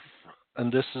are,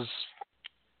 and this is,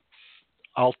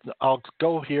 I'll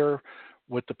go here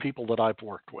with the people that I've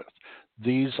worked with.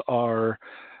 These are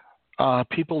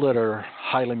people that are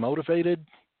highly motivated,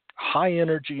 high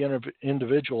energy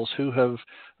individuals who have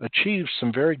achieved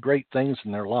some very great things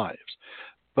in their lives,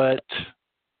 but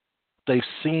they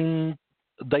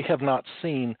have not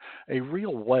seen a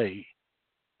real way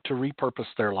to repurpose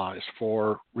their lives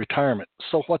for retirement.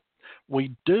 So what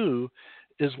we do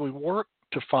is we work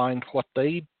to find what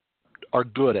they are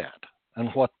good at and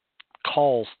what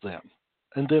calls them.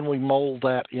 And then we mold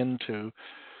that into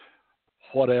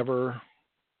whatever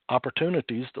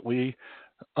opportunities that we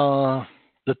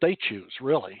that they choose,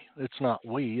 really. It's not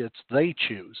we, it's they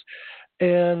choose.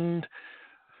 And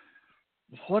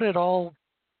what it all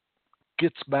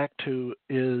gets back to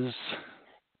is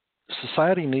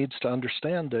society needs to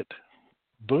understand that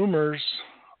boomers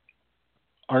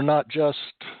are not just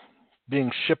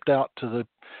being shipped out to the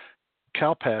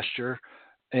cow pasture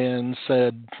and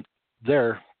said,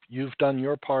 there, you've done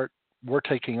your part, we're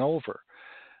taking over.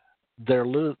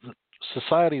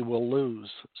 society will lose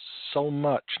so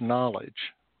much knowledge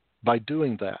by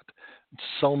doing that,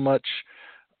 so much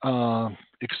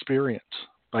experience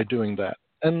by doing that.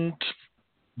 And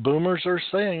boomers are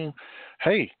saying,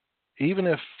 hey, even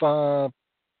if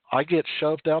I get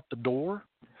shoved out the door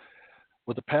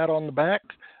with a pat on the back,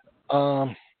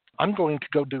 I'm going to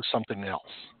go do something else.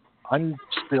 I'm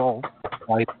still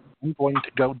right. I'm going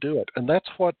to go do it. And that's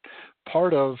what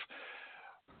part of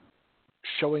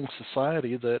showing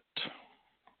society that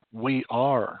we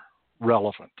are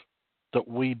relevant, that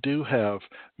we do have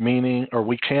meaning, or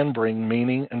we can bring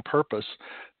meaning and purpose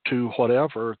to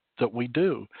whatever that we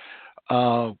do.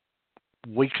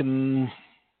 We can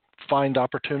find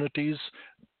opportunities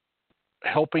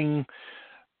helping,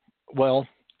 well,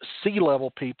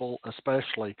 C-level people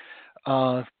especially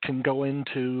can go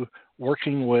into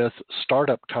working with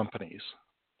startup companies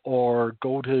or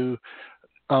go to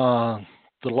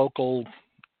the local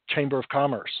Chamber of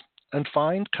Commerce and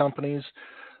find companies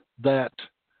that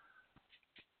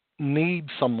need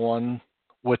someone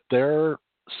with their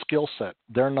skill set,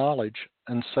 their knowledge,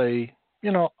 and say,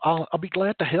 I'll be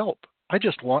glad to help. I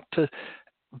just want to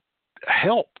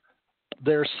help.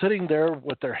 They're sitting there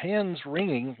with their hands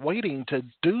wringing, waiting to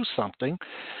do something,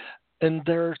 and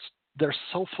they're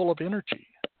so full of energy.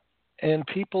 And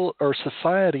people, or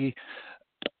society,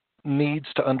 needs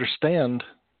to understand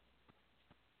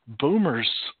boomers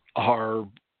are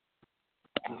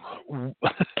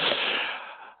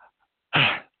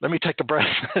let me take a breath.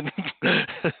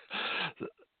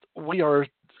 We are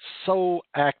so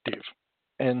active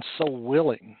and so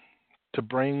willing to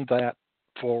bring that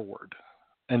forward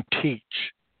and teach.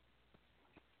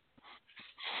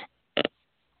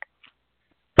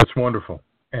 That's wonderful,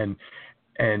 and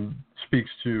speaks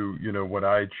to what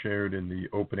I had shared in the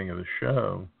opening of the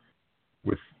show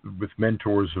with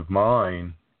mentors of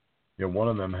mine. One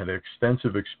of them had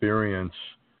extensive experience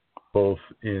both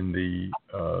in the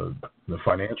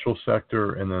financial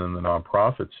sector and then in the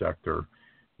nonprofit sector.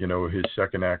 His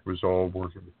second act was all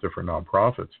working with different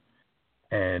nonprofits,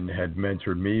 and had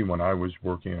mentored me when I was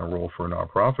working in a role for a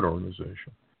nonprofit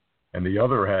organization. And the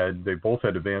other they both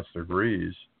had advanced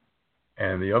degrees,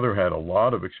 and the other had a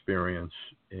lot of experience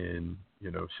in,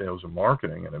 sales and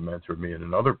marketing, and had mentored me at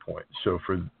another point. So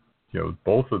for,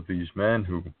 both of these men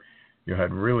who,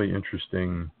 had really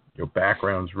interesting,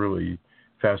 backgrounds, really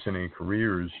fascinating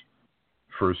careers,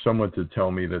 for someone to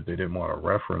tell me that they didn't want a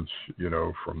reference,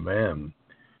 from them,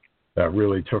 that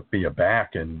really took me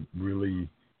aback and really,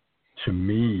 to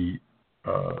me,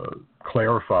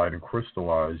 clarified and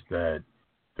crystallized that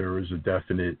there is a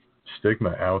definite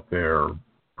stigma out there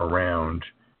around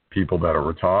people that are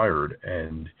retired,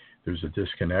 and there's a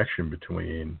disconnection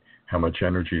between how much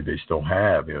energy they still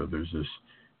have. There's this,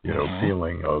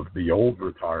 feeling of the old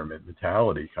retirement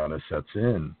mentality kind of sets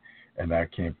in, and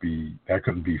that couldn't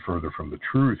be further from the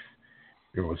truth.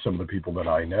 With some of the people that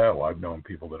I know, I've known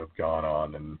people that have gone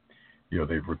on and,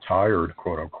 they've retired,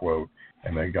 quote unquote,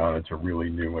 and they've gone into really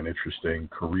new and interesting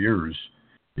careers,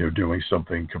 doing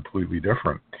something completely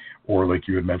different. Or like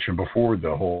you had mentioned before,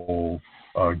 the whole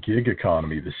gig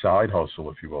economy, the side hustle,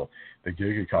 if you will, the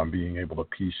gig economy, being able to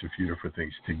piece a few different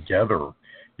things together,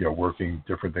 working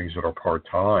different things that are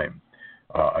part-time.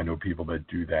 I know people that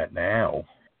do that now,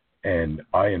 and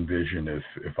I envision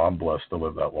if I'm blessed to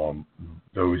live that long,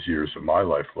 those years of my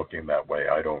life looking that way,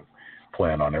 I don't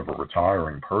plan on ever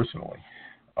retiring personally,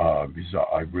 because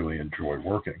I really enjoy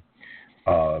working.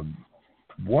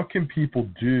 What can people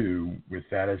do with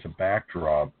that as a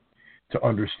backdrop to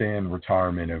understand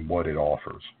retirement and what it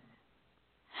offers?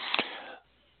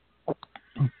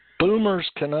 Boomers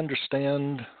can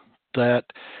understand that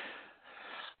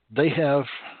they have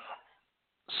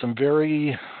some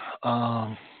very,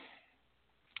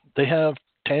 they have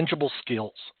tangible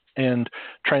skills, and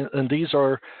these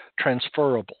are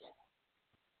transferable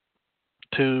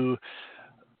to.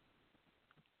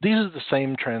 These are the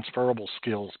same transferable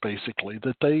skills, basically,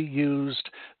 that they used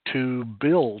to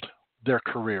build their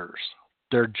careers,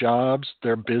 their jobs,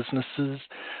 their businesses,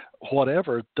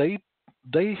 whatever. They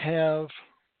have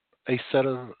a set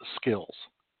of skills.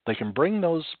 They can bring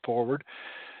those forward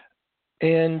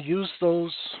and use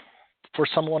those for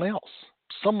someone else,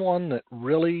 someone that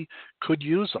really could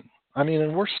use them. I mean,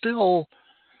 and we're still,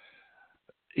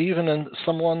 even in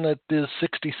someone that is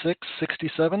 66,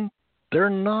 67, they're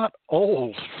not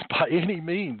old by any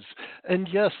means. And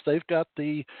yes, they've got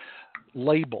the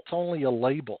label. It's only a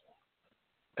label.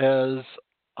 As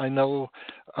I know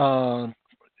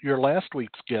your last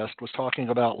week's guest was talking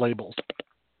about labels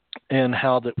and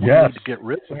how that we need to get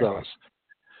rid of those.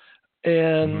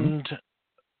 And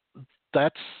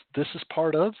this is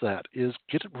part of that, is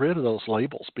get rid of those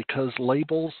labels, because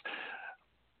labels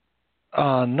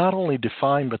not only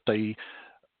define, but they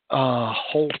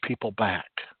hold people back.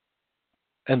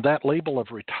 And that label of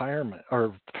retirement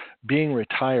or being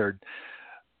retired,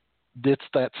 it's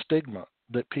that stigma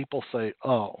that people say,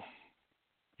 oh,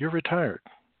 you're retired.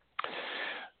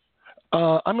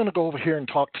 I'm going to go over here and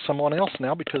talk to someone else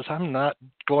now, because I'm not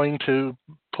going to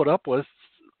put up with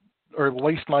or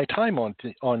waste my time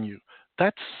on you.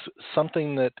 That's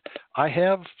something that I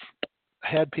have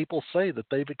had people say that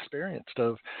they've experienced.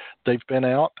 They've been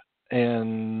out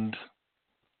and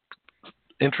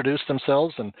introduced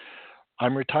themselves, and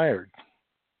I'm retired.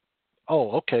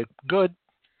 Oh, okay, good.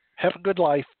 Have a good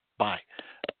life. Bye.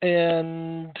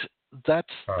 And that's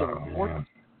the work. Man.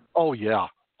 Oh, yeah.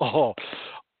 Oh,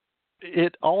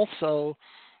 it also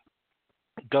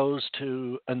goes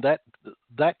to, and that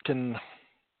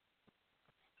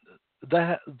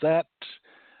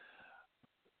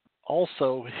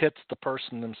also hits the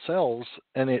person themselves,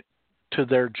 and it to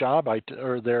their job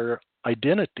or their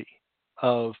identity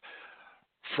of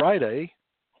Friday.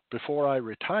 Before I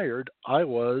retired, I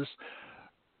was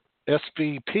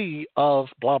SVP of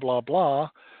blah, blah, blah.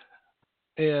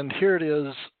 And here it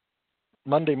is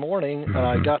Monday morning, and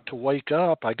I got to wake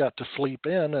up, I got to sleep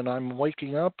in, and I'm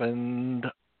waking up, and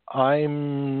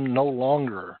I'm no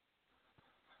longer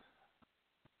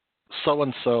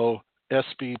so-and-so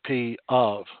SVP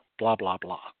of blah, blah,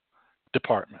 blah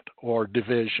department or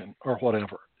division or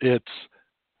whatever. It's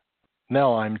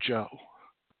now I'm Joe.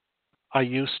 I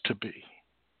used to be.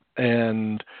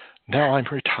 And now I'm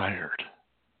retired.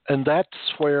 And that's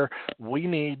where we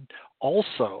need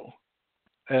also,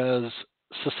 as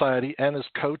society and as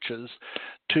coaches,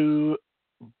 to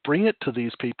bring it to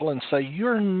these people and say,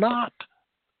 you're not,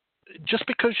 just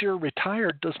because you're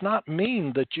retired does not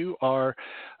mean that you are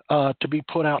to be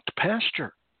put out to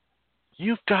pasture.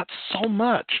 You've got so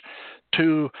much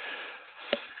to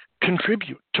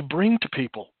contribute, to bring to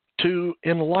people, to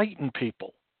enlighten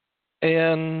people.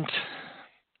 And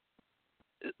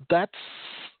that's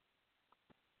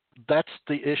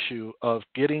the issue of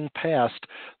getting past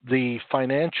the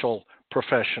financial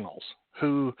professionals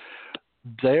who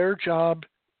their job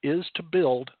is to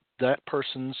build that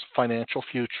person's financial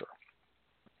future.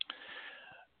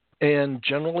 And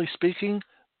generally speaking,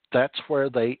 that's where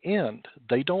they end.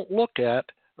 They don't look at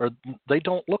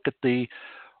the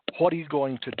what are you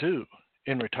going to do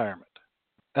in retirement.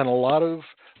 And a lot of,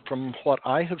 from what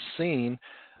I have seen,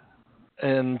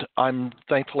 and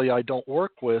thankfully I don't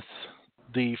work with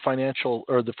the financial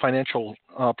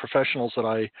professionals that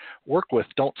I work with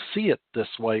don't see it this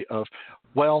way of,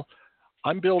 well,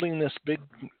 I'm building this big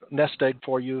nest egg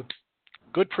for you.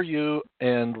 Good for you.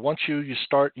 And once you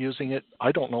start using it,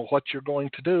 I don't know what you're going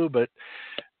to do, but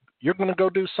you're going to go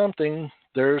do something.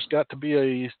 There's got to be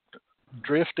a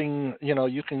drifting,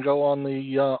 you can go on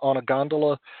a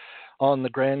gondola on the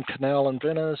Grand Canal in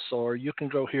Venice, or you can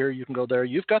go here, you can go there.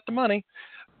 You've got the money.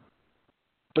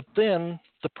 But then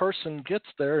the person gets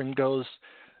there and goes,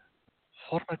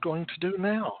 what am I going to do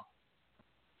now?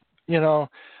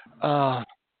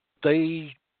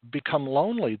 They become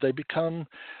lonely. They become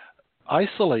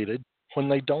isolated when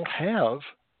they don't have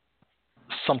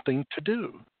something to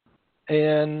do.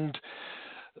 And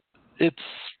this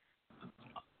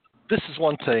is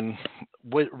one thing,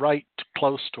 right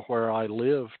close to where I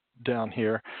live down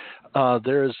here,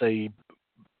 there is a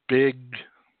big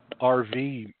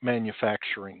RV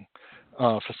manufacturing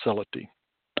facility.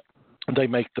 They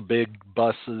make the big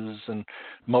buses and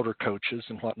motor coaches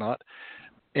and whatnot.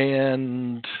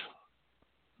 And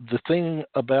the thing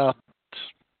about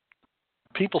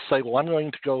people say, well, I'm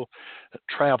going to go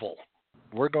travel.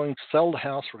 We're going to sell the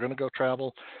house. We're going to go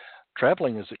travel.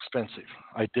 Traveling is expensive.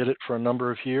 I did it for a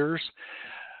number of years,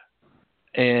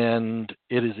 and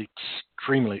it is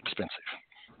extremely expensive.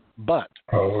 But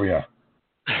oh yeah,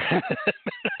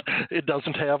 it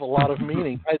doesn't have a lot of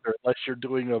meaning either, unless you're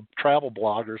doing a travel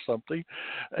blog or something,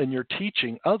 and you're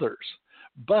teaching others.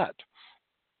 But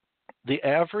the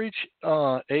average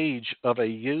age of a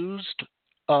used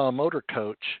motor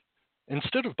coach,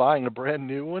 instead of buying a brand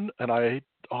new one, and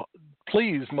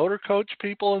please, motor coach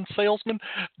people and salesmen,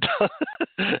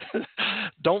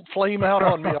 don't flame out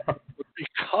on me,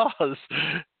 because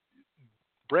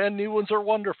brand new ones are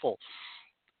wonderful.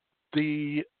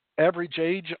 The average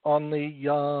age on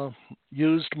the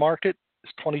used market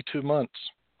is 22 months,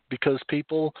 because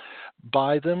people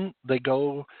buy them, they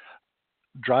go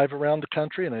drive around the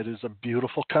country, and it is a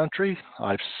beautiful country.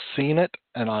 I've seen it,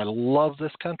 and I love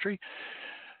this country.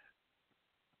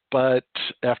 But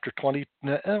after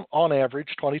on average,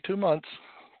 22 months,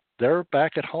 they're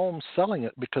back at home selling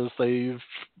it because they've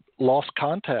lost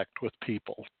contact with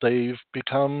people. They've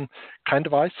become kind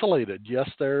of isolated. Yes,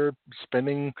 they're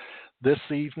spending this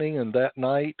evening and that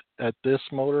night at this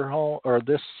motorhome or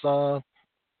this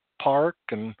park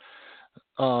and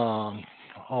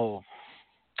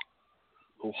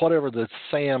whatever the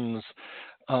Sam's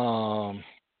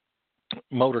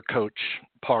motor coach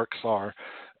parks are,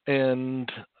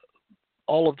 and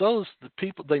all of those, the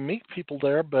people, they meet people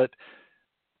there, but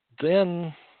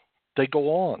then they go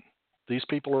on. These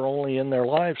people are only in their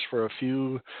lives for a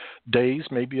few days,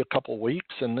 maybe a couple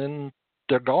weeks, and then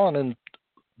they're gone, and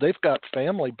they've got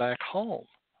family back home.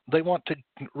 They want to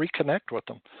reconnect with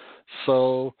them.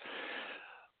 So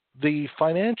the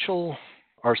financial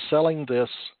are selling this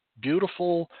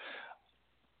beautiful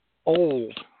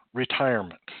old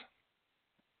retirement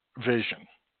vision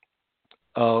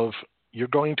of you're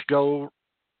going to go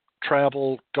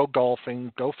travel, go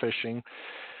golfing, go fishing,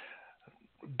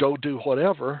 go do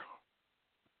whatever,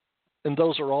 and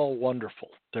those are all wonderful.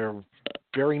 They're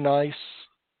very nice.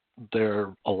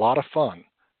 They're a lot of fun,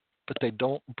 but they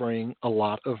don't bring a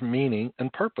lot of meaning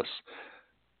and purpose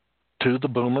to the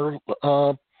boomer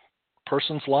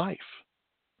person's life.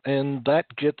 And that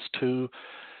gets to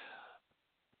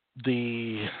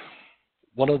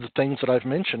one of the things that I've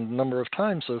mentioned a number of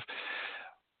times of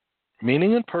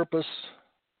meaning and purpose,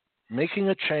 making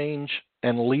a change,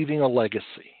 and leaving a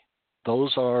legacy.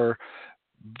 Those are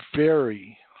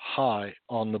very high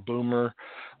on the boomer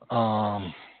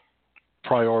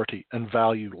priority and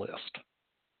value list.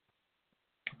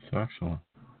 That's excellent.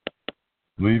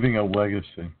 Leaving a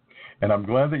legacy. And I'm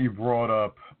glad that you brought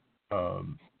up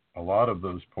a lot of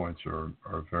those points are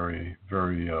very,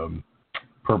 very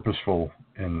purposeful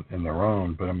in their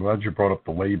own, but I'm glad you brought up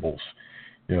the labels,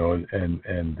 and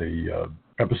the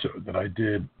episode that I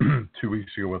did 2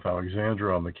 weeks ago with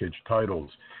Alexandra on the Cage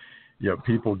Titles.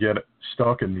 People get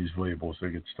stuck in these labels, they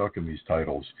get stuck in these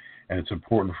titles, and it's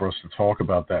important for us to talk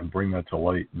about that and bring that to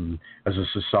light, and as a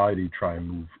society try and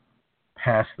move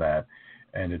past that.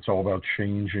 And it's all about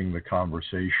changing the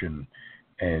conversation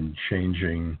and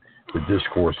changing the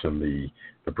discourse and the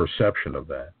perception of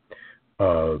that.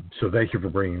 So thank you for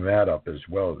bringing that up as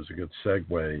well. It was a good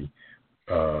segue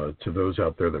to those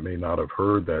out there that may not have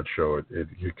heard that show.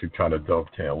 You could kind of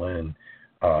dovetail in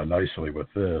nicely with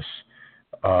this.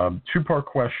 Two-part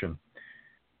question.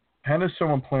 How does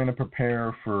someone plan to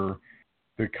prepare for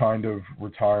the kind of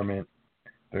retirement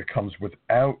that comes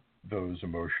without those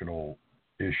emotional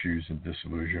issues and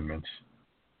disillusionments?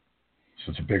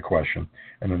 So it's a big question.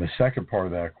 And then the second part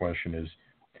of that question is,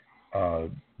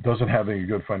 doesn't having a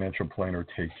good financial planner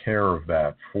take care of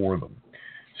that for them?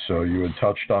 So you had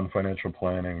touched on financial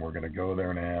planning. We're going to go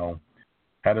there now.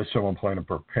 How does someone plan to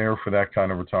prepare for that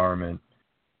kind of retirement,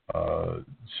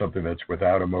 something that's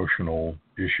without emotional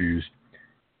issues,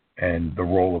 and the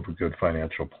role of a good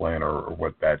financial planner or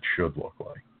what that should look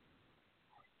like?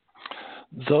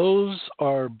 Those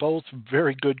are both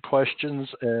very good questions,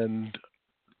 and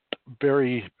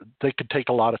they could take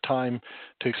a lot of time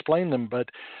to explain them, but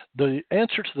the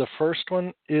answer to the first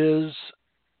one is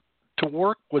to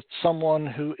work with someone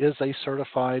who is a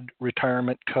certified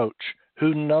retirement coach,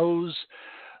 who knows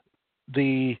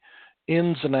the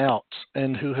ins and outs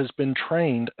and who has been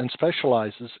trained and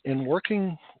specializes in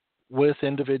working with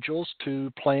individuals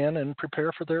to plan and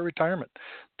prepare for their retirement.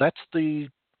 That's the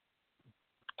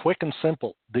quick and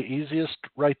simple, the easiest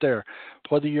right there.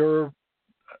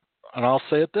 And I'll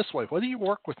say it this way, whether you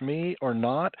work with me or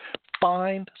not,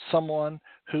 find someone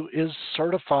who is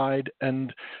certified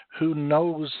and who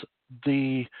knows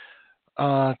the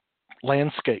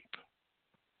landscape.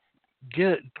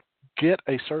 Get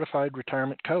a certified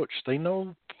retirement coach. They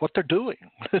know what they're doing.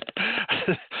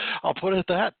 I'll put it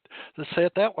say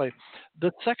it that way.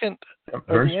 The second,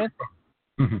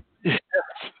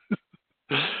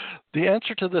 the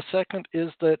answer to the second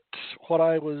is that what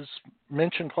I was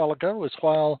mentioned a while ago is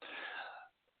while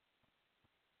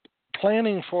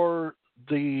planning for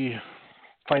the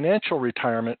financial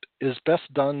retirement is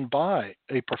best done by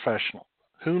a professional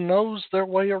who knows their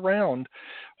way around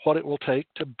what it will take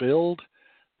to build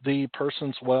the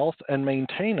person's wealth and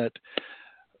maintain it,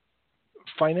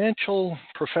 financial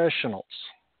professionals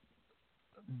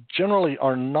generally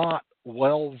are not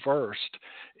well versed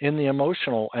in the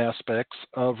emotional aspects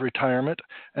of retirement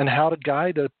and how to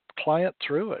guide a client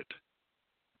through it.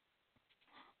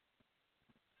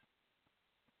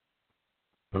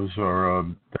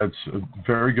 That's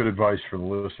very good advice for the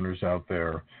listeners out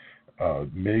there.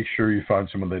 Make sure you find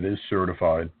someone that is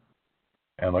certified.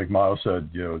 And like Myles said,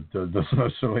 it doesn't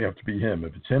necessarily have to be him.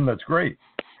 If it's him, that's great.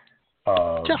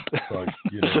 But,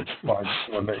 find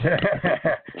one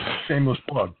that, shameless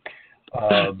plug.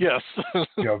 Yes.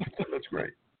 That's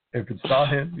great. If it's not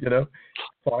him,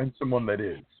 find someone that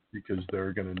is, because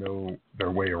they're going to know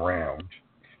their way around.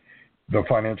 The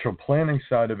financial planning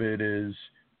side of it is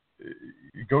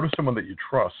go to someone that you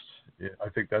trust. I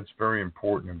think that's very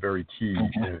important and very key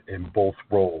in both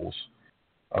roles.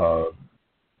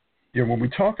 When we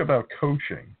talk about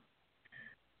coaching,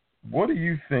 what do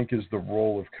you think is the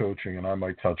role of coaching? And I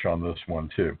might touch on this one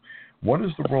too. What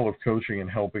is the role of coaching in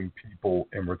helping people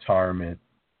in retirement?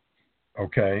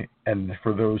 Okay. And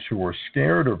for those who are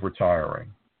scared of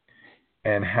retiring,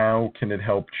 and how can it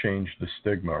help change the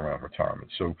stigma around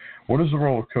retirement? So what is the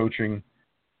role of coaching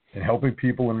in helping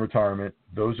people in retirement,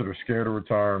 those that are scared of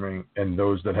retiring, and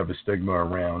those that have a stigma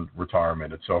around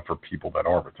retirement itself for people that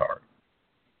are retired?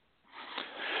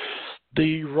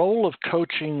 The role of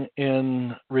coaching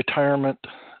in retirement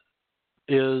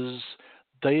is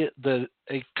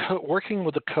working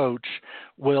with a coach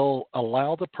will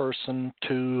allow the person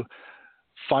to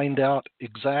find out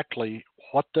exactly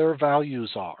what their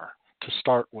values are to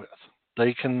start with.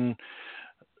 They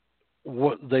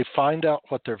find out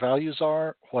what their values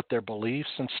are, what their beliefs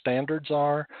and standards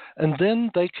are, and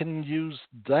then they can use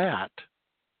that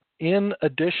in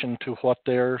addition to what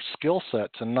their skill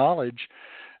sets and knowledge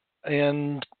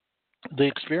and the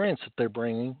experience that they're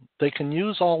bringing. They can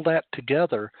use all that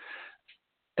together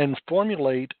and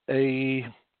formulate a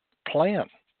plan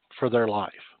for their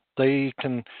life. They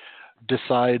can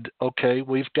decide, okay,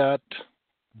 we've got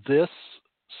this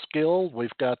skill,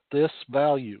 we've got this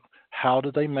value. How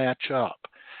do they match up?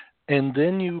 And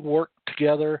then you work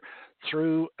together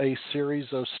through a series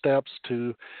of steps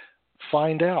to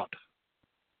find out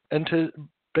and to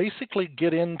basically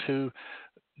get into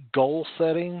goal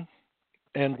setting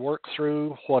and work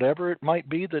through whatever it might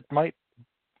be that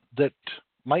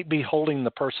might be holding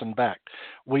the person back.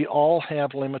 We all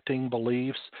have limiting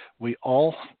beliefs. We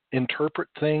all interpret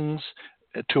things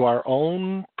to our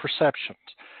own perceptions.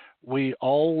 We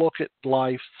all look at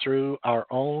life through our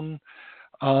own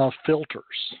filters,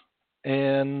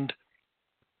 and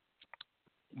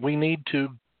we need to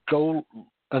go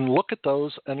and look at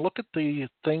those and look at the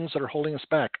things that are holding us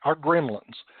back. Our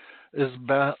gremlins is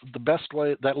the best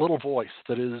way, that little voice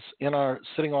that is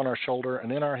sitting on our shoulder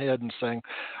and in our head and saying,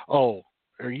 oh,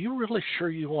 are you really sure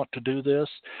you want to do this?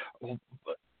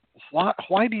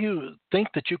 Why do you think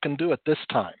that you can do it this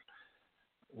time?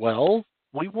 Well,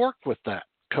 we work with that.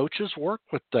 Coaches work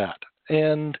with that.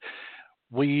 And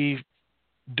we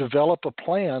develop a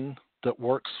plan that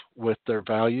works with their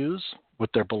values, with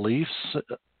their beliefs,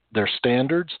 their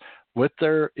standards, with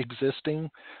their existing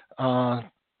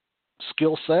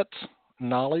skill sets,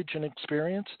 knowledge, and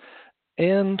experience.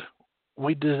 And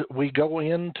we go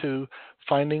into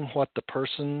finding what the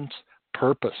person's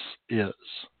purpose is,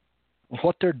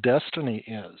 what their destiny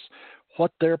is,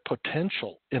 what their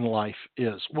potential in life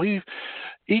is.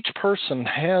 Each person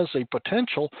has a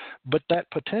potential, but that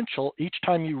potential, each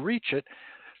time you reach it,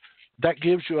 that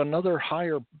gives you another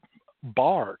higher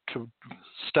bar to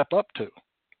step up to.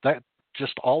 That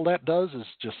just all that does is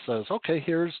just says, okay,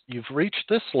 you've reached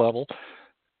this level.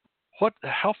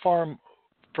 How far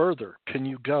further can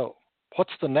you go?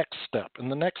 What's the next step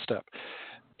and the next step?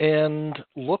 And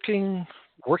working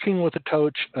with a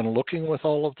coach and looking with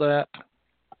all of that,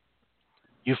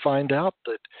 you find out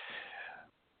that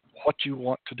what you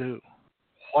want to do,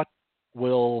 what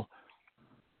will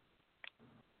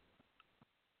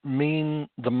mean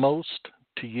the most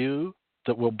to you,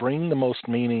 that will bring the most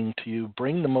meaning to you,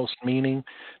 bring the most meaning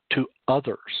to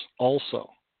others also.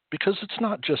 Because it's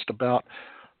not just about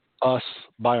us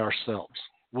by ourselves.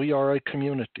 We are a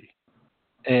community.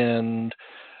 And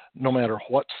no matter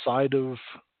what side of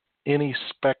any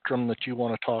spectrum that you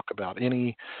want to talk about,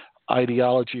 any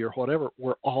ideology or whatever,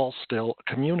 we're all still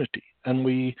a community. And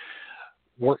we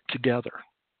work together.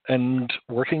 And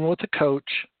working with a coach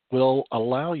will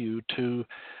allow you to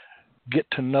get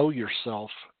to know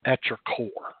yourself at your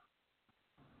core.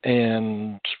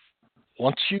 And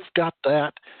once you've got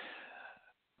that,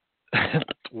 the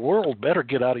world better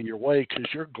get out of your way, because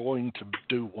you're going to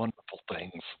do wonderful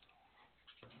things.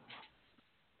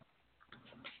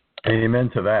 Amen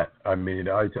to that. I mean,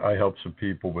 I help some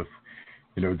people with,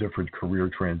 different career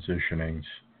transitionings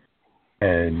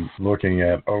and looking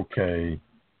at, okay,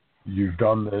 you've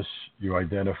done this, you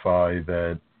identify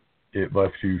that it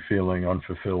left you feeling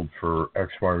unfulfilled for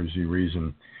X, Y, or Z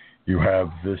reason. You have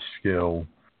this skill,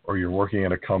 or you're working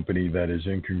at a company that is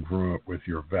incongruent with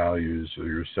your values or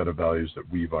your set of values that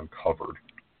we've uncovered.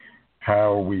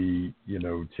 How are we,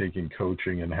 taking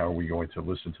coaching, and how are we going to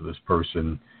listen to this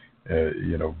person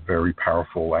very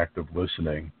powerful active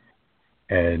listening,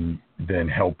 and then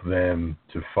help them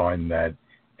to find that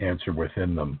answer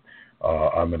within them.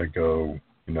 I'm going to go,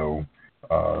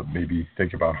 maybe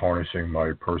think about harnessing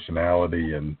my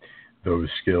personality and those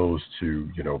skills to,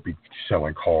 be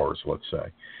selling cars, let's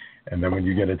say. And then when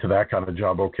you get into that kind of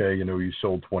job, okay, you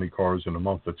sold 20 cars in a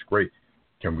month. That's great.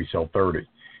 Can we sell 30?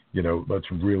 Let's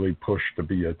really push to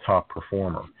be a top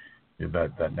performer.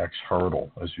 That next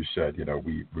hurdle, as you said,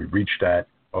 we reached that.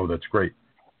 Oh, that's great.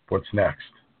 What's next?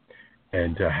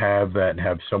 And to have that and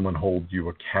have someone hold you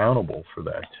accountable for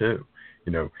that too.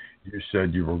 You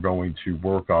said you were going to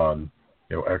work on,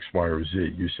 X, Y, or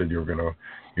Z. You said you're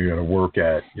gonna work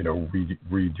at,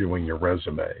 redoing your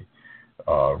resume,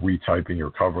 retyping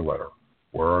your cover letter.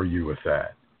 Where are you with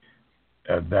that?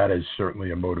 That is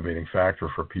certainly a motivating factor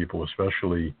for people,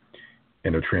 especially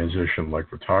in a transition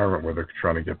like retirement, where they're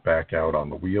trying to get back out on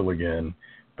the wheel again,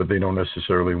 but they don't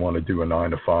necessarily want to do a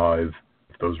 9-to-5,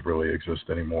 if those really exist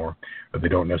anymore, or they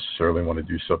don't necessarily want to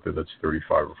do something that's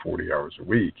 35 or 40 hours a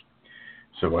week.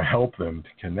 So I help them to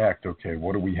connect, okay,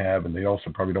 what do we have? And they also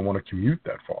probably don't want to commute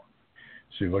that far.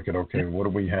 So you look at, okay, what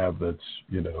do we have that's,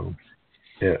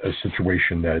 a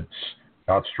situation that's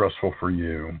not stressful for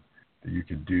you, that you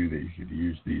could do, that you could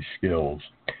use these skills.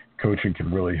 Coaching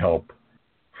can really help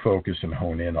focus and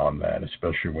hone in on that,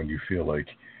 especially when you feel like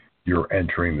you're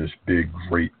entering this big,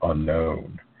 great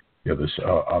unknown. This,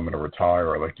 I'm going to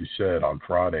retire, like you said, on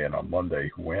Friday and on Monday,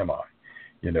 who am I?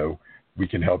 We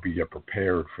can help you get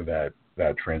prepared for that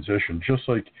transition, just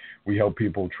like we help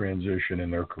people transition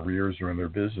in their careers or in their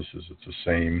businesses. It's the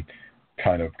same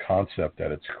kind of concept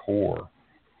at its core.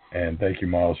 And thank you,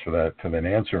 Myles, for that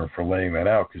answer and for laying that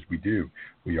out, because we do.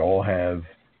 We all have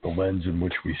the lens in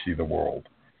which we see the world.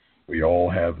 We all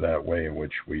have that way in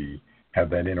which we have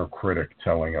that inner critic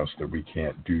telling us that we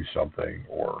can't do something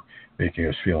or making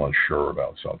us feel unsure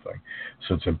about something.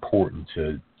 So it's important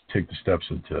to take the steps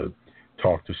and to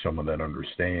talk to someone that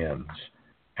understands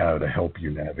how to help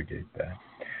you navigate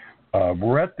that.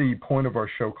 We're at the point of our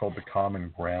show called the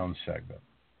Common Ground segment.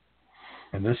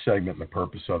 And this segment, and the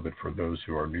purpose of it for those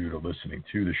who are new to listening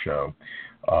to the show,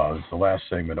 is the last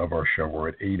segment of our show. We're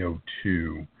at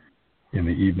 8:02 in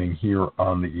the evening here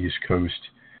on the East Coast,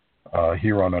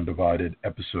 here on Undivided,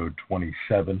 episode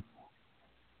 27,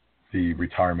 The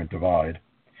Retirement Divide.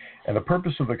 And the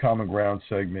purpose of the Common Ground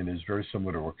segment is very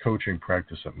similar to a coaching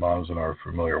practice that Myles and I are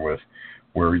familiar with,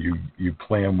 where you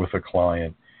plan with a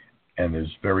client and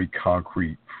there's very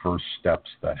concrete first steps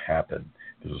that happen.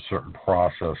 There's a certain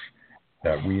process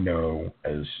that we know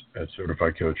as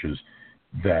certified coaches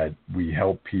that we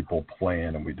help people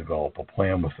plan, and we develop a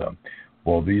plan with them.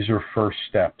 Well, these are first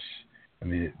steps,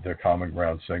 and the Common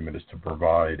Ground segment is to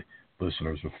provide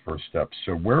listeners with first steps.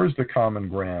 So where is the common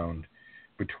ground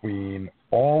between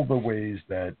all the ways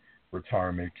that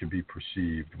retirement can be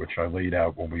perceived, which I laid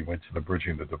out when we went to the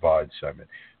Bridging the Divide segment?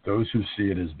 Those who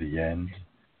see it as the end,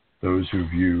 those who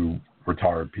view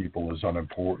retired people as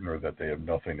unimportant or that they have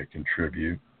nothing to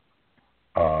contribute,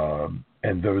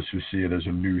 and those who see it as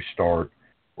a new start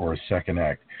or a second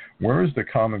act. Where is the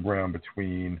common ground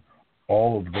between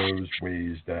all of those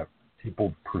ways that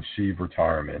people perceive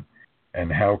retirement,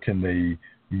 and how can they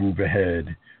move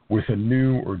ahead with a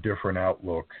new or different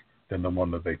outlook than the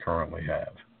one that they currently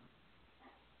have?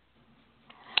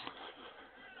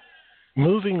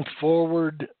 Moving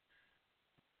forward,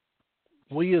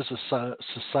 we as a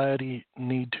society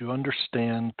need to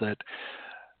understand that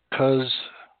because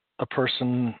a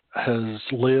person has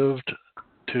lived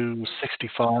to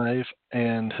 65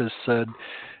 and has said,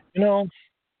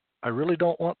 I really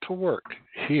don't want to work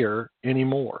here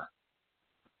anymore.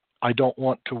 I don't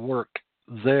want to work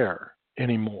there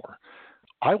anymore.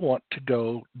 I want to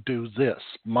go do this.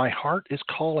 My heart is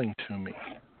calling to me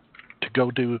to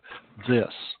go do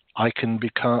this. I can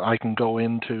go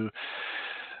into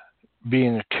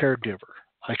being a caregiver.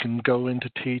 I can go into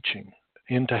teaching,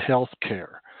 into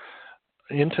healthcare,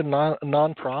 into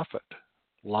nonprofit.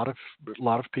 A lot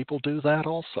of people do that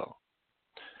also.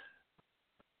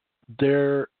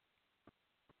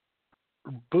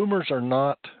 Boomers are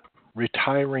not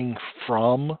retiring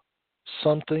from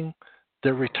something,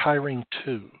 they're retiring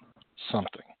to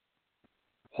something.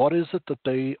 What is it that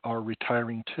they are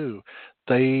retiring to?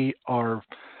 They are,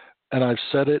 and I've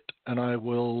said it and I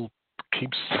will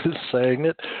keep saying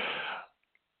it,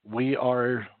 we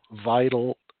are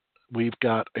vital. We've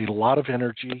got a lot of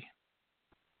energy.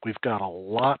 We've got a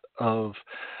lot of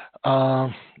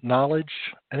knowledge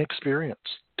and experience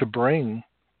to bring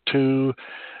to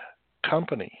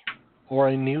company or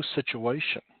a new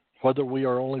situation, whether we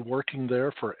are only working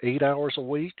there for 8 hours a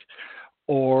week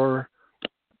or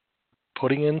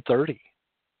putting in 30.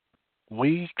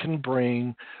 We can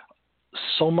bring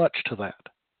so much to that.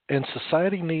 And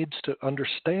society needs to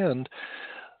understand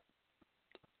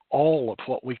all of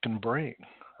what we can bring.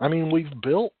 I mean, we've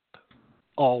built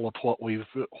all of we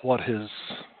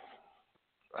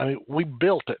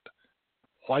built it.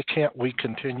 Why can't we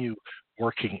continue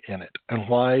working in it? And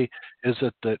why is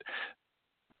it that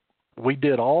we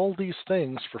did all these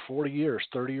things for 40 years,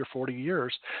 30 or 40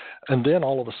 years, and then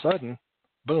all of a sudden,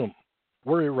 boom,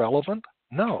 we're irrelevant?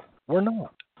 No, we're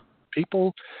not.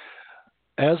 People,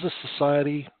 as a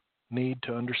society, need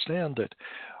to understand that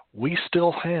we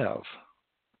still have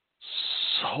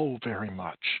so very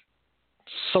much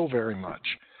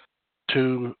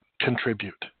to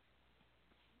contribute.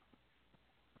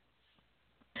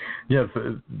 Yeah,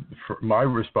 for my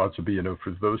response would be,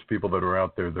 for those people that are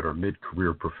out there that are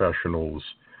mid-career professionals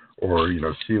or,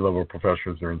 C-level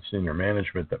professionals that are in senior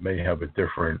management that may have a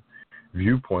different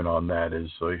viewpoint on that, is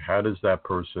like, how does that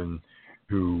person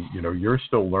who, you're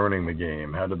still learning the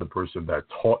game, how did the person that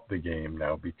taught the game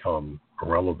now become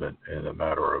irrelevant in a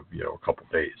matter of, a couple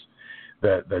of days?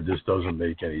 That just doesn't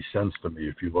make any sense to me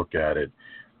if you look at it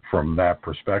from that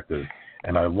perspective.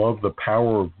 And I love the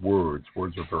power of words.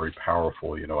 Words are very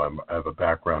powerful. I have a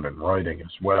background in writing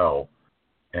as well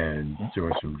and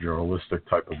doing some journalistic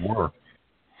type of work.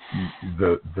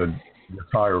 The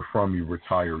retire from, you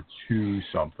retire to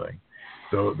something.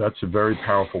 So that's a very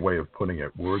powerful way of putting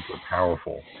it. Words are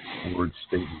powerful. Words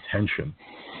state intention.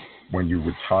 When you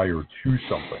retire to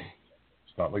something,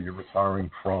 it's not like you're retiring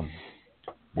from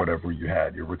whatever you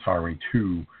had. You're retiring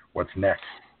to what's next.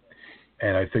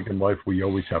 And I think in life we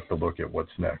always have to look at what's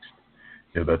next.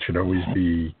 That should always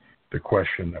be the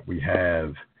question that we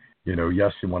have.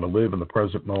 Yes, you want to live in the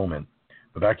present moment,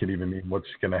 but that could even mean what's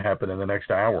going to happen in the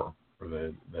next hour or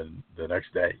the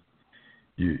next day.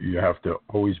 You have to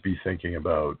always be thinking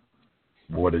about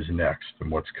what is next and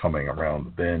what's coming around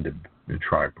the bend and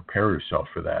try and prepare yourself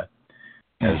for that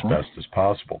as best as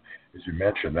possible. As you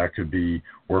mentioned, that could be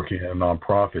working in a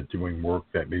nonprofit, doing work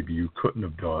that maybe you couldn't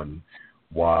have done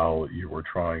while you were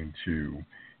trying to,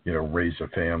 raise a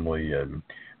family and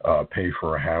pay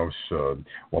for a house.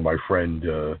 Well, my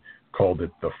friend called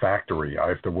it the factory. I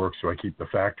have to work so I keep the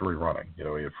factory running. He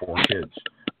had 4 kids.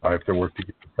 I have to work to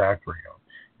keep the factory going.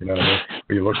 You know what I mean?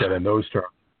 But you look at it in those terms,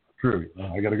 true.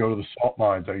 I got to go to the salt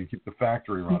mines. I can keep the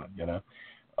factory running. There's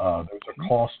a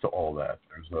cost to all that.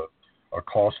 There's a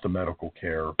cost to medical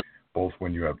care, both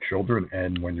when you have children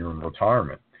and when you're in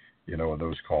retirement. And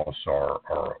those costs are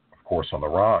of course on the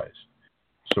rise.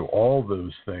 So all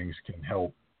those things can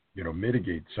help,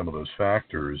 mitigate some of those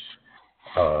factors.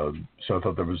 So I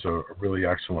thought that was a really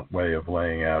excellent way of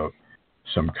laying out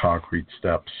some concrete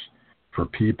steps for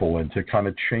people and to kind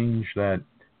of change that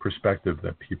perspective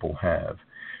that people have.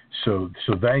 So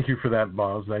thank you for that,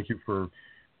 Myles. Thank you for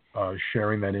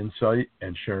sharing that insight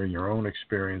and sharing your own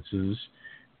experiences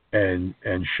and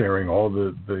sharing all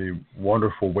the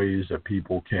wonderful ways that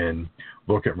people can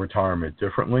look at retirement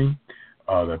differently,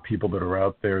 that people that are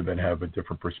out there that have a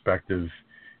different perspective,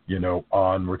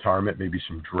 on retirement, maybe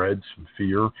some dread, some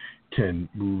fear, can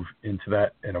move into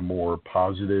that in a more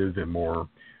positive and more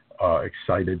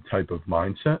excited type of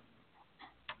mindset.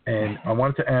 And I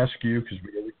wanted to ask you, because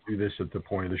we always do this at the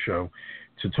point of the show,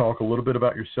 to talk a little bit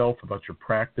about yourself, about your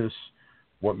practice,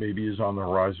 what maybe is on the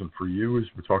horizon for you as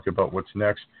we talk about what's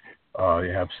next.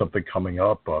 You have something coming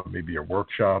up, maybe a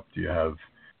workshop. Do you have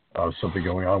something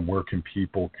going on? Where can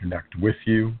people connect with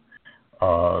you?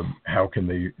 How can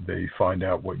they find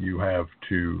out what you have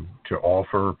to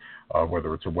offer,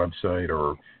 whether it's a website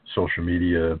or social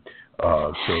media?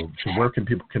 So where can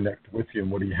people connect with you,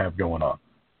 and what do you have going on?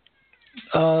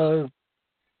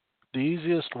 The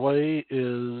easiest way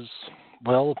is,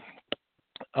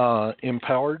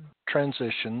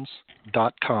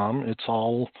 empoweredtransitions.com. It's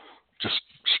all just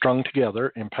strung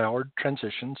together, Empowered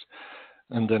Transitions,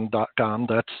 and then .com.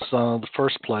 That's the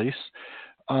first place.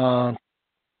 I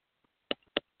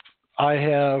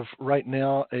have right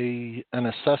now an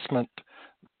assessment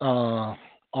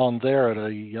on there at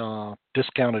a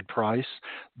discounted price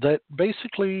that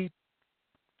basically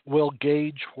will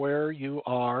gauge where you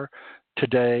are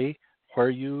today, where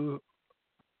you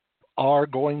are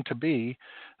going to be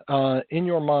in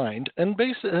your mind, and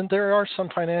there are some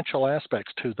financial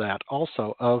aspects to that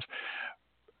also, of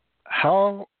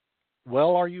how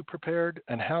well are you prepared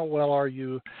and how well are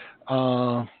you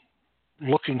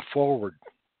looking forward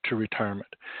to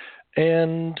retirement.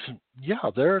 And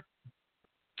there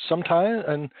sometimes,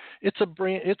 and it's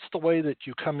the way that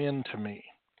you come into me.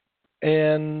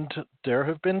 And there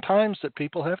have been times that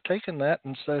people have taken that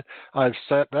and said, I've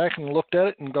sat back and looked at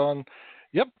it and gone,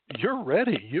 yep, you're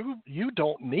ready. You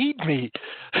don't need me.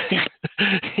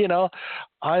 You know,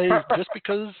 just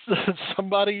because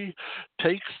somebody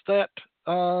takes that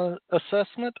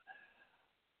assessment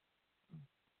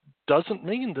doesn't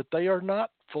mean that they are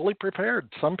not fully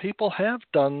prepared. Some people have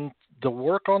done the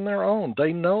work on their own.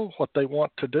 They know what they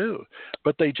want to do,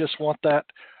 but they just want that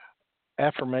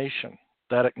affirmation,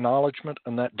 that acknowledgement,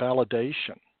 and that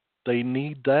validation. They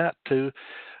need that to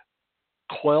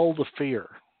quell the fear,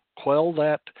 quell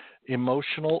that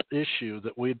emotional issue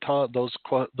that we had taught,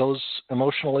 those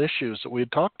emotional issues that we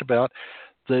had talked about,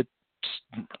 that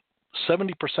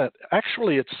 70%,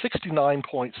 actually it's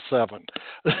 69.7.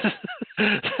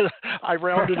 I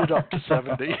rounded it up to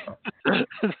 70.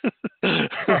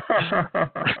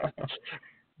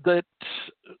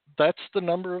 That's the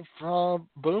number of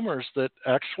boomers that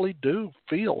actually do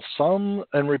feel some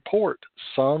and report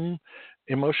some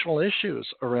emotional issues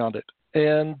around it.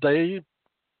 And they,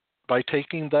 by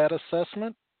taking that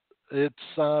assessment, it's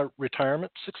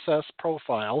retirement success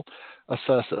profile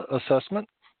assessment.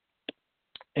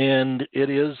 And it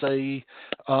is it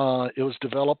was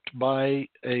developed by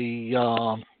a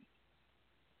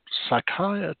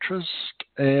psychiatrist,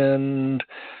 and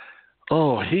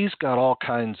he's got all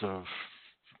kinds of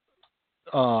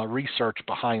research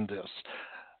behind this.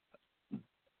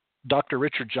 Dr.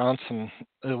 Richard Johnson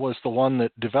was the one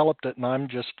that developed it, and I'm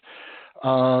just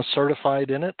certified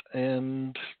in it,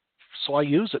 and so I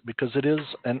use it because it is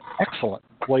an excellent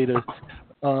way to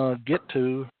get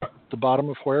to the bottom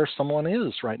of where someone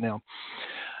is right now.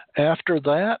 After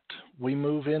that, we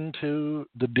move into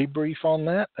the debrief on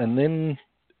that, and then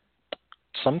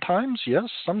sometimes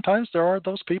there are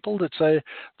those people that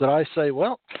I say,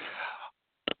 well,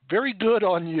 very good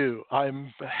on you.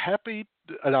 I'm happy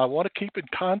and I want to keep in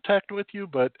contact with you,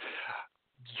 but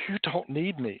you don't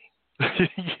need me.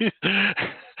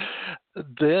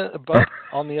 But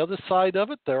on the other side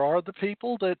of it, there are the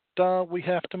people that we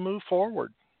have to move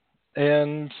forward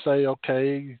and say,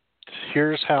 okay,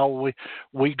 here's how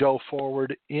we go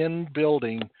forward in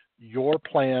building your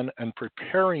plan and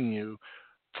preparing you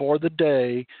for the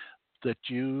day that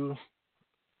you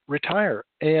retire.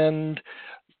 And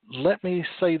let me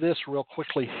say this real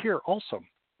quickly here also.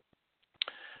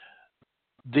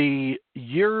 The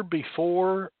year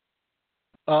before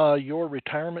your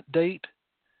retirement date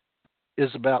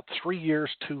is about 3 years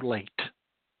too late.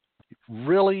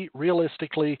 Really,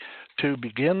 realistically, to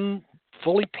begin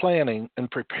fully planning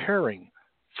and preparing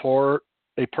for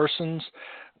a person's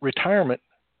retirement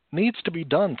needs to be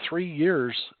done 3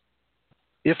 years,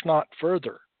 if not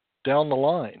further, down the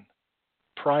line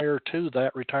prior to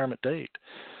that retirement date,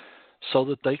 so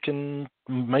that they can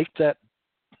make that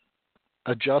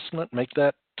adjustment, make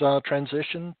that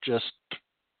transition. Just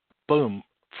boom,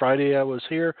 Friday I was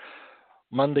here,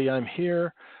 Monday I'm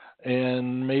here,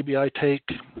 and maybe I take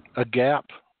a gap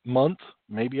month,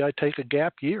 maybe I take a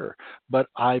gap year, but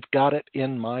I've got it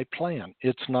in my plan.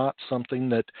 It's not something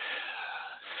that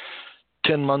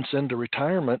 10 months into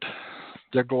retirement,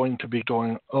 they're going to be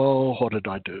going, oh, what did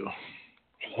I do?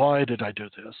 Why did I do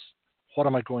this? What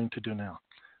am I going to do now?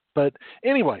 But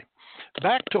anyway,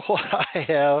 back to what I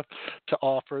have to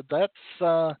offer. That's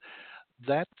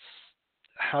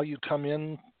how you come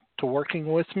in to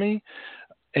working with me,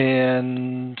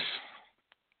 and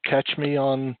catch me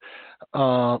on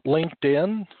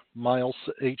LinkedIn, Myles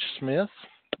H. Smith,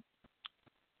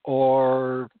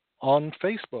 or on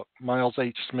Facebook, Myles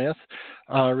H. Smith,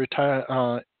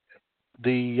 the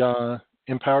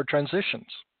Empowered Transitions.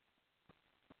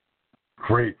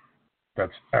 Great.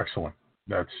 That's excellent.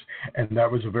 And that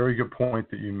was a very good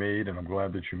point that you made, and I'm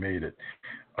glad that you made it,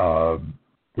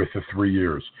 with the 3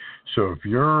 years. So if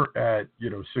you're at,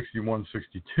 61,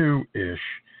 62-ish,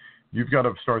 you've got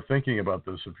to start thinking about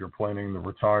this if you're planning to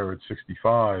retire at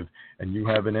 65 and you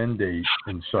have an end date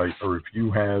in sight, or if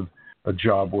you have a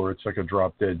job where it's like a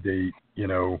drop-dead date,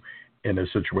 in a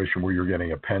situation where you're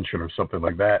getting a pension or something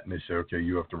like that, and they say, okay,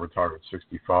 you have to retire at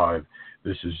 65.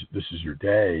 This is your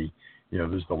day.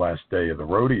 This is the last day of the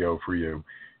rodeo for you.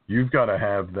 You've got to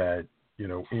have that,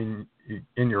 in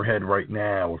your head right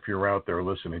now. If you're out there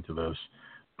listening to this,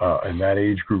 in that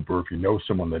age group, or if you know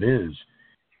someone that is,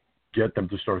 get them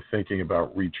to start thinking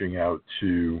about reaching out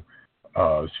to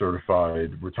a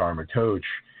certified retirement coach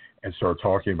and start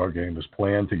talking about getting this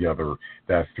plan together.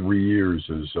 That 3 years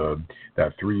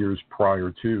that 3 years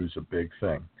prior to is a big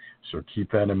thing. So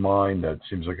keep that in mind. That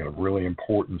seems like a really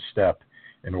important step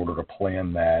in order to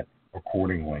plan that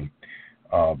accordingly.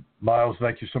 Myles,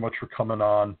 thank you so much for coming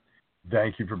on.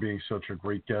 Thank you for being such a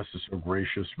great guest and so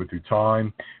gracious with your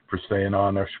time, for staying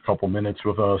on an extra couple minutes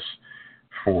with us,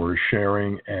 for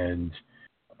sharing and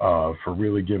for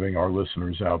really giving our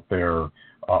listeners out there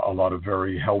a lot of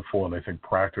very helpful and I think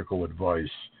practical advice.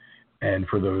 And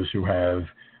for those who have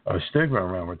a stigma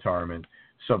around retirement,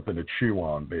 something to chew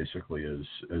on, basically,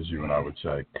 as you and I would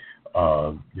say,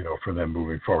 for them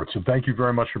moving forward. So thank you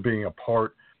very much for being a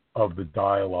part of the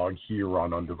dialogue here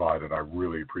on Undivided. I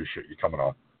really appreciate you coming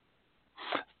on.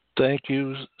 Thank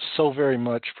you so very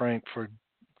much, Frank, for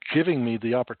giving me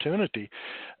the opportunity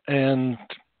and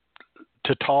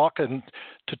to talk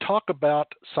about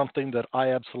something that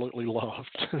I absolutely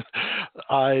loved.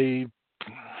 I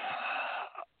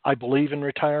believe in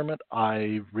retirement.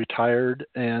 I retired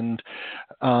and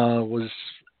was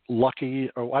lucky,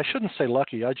 or I shouldn't say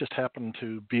lucky. I just happened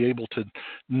to be able to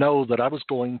know that I was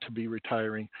going to be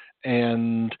retiring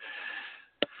and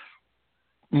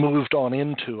moved on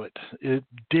into it.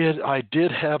 I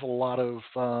did have a lot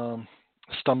of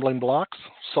stumbling blocks,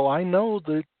 so I know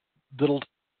the little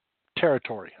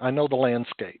territory. I know the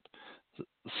landscape.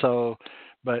 So,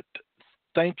 but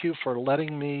thank you for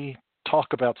letting me talk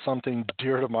about something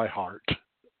dear to my heart.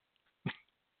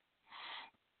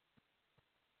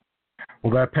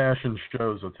 Well, that passion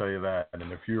shows, I'll tell you that.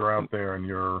 And if you're out there and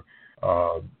you're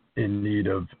in need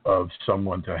of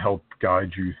someone to help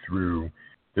guide you through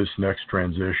this next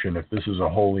transition, if this is a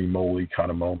holy moly kind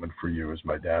of moment for you, as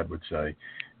my dad would say,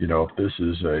 if this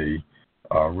is a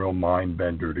real mind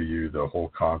bender to you, the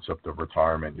whole concept of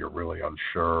retirement, you're really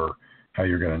unsure how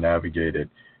you're going to navigate it,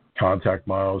 contact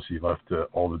Myles. He left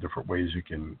all the different ways you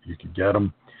can get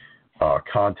him.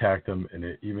 Contact him,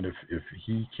 and even if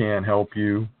he can't help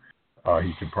you,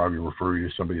 he can probably refer you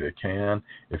to somebody that can.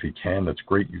 If he can, that's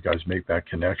great. You guys make that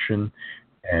connection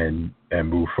and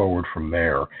move forward from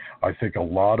there. I think a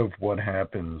lot of what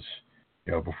happens,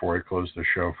 before I close the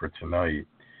show for tonight,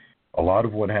 a lot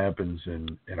of what happens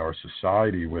in our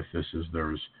society with this is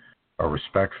there's a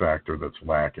respect factor that's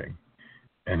lacking.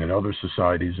 And in other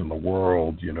societies in the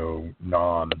world,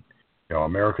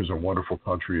 America's a wonderful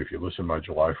country. If you listen to my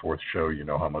July 4th show, you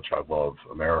know how much I love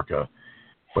America.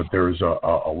 But there's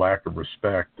a lack of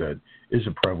respect that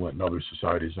isn't prevalent in other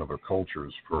societies and other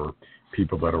cultures for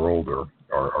people that are older,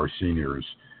 our seniors,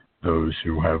 those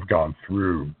who have gone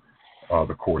through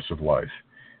the course of life.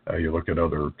 You look at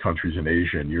other countries in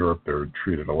Asia and Europe, they're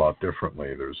treated a lot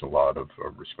differently. There's a lot of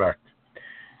respect.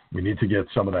 We need to get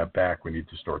some of that back. We need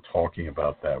to start talking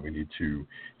about that. We need to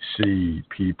see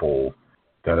people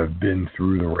that have been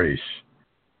through the race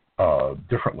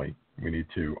differently. We need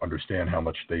to understand how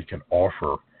much they can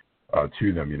offer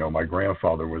to them. My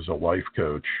grandfather was a life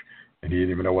coach, and he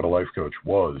didn't even know what a life coach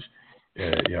was.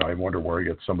 I wonder where he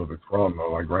gets some of it from.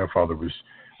 My grandfather was,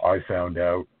 I found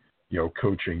out,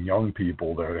 coaching young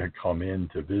people that had come in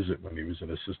to visit when he was in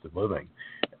assisted living.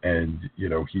 And,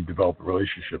 he developed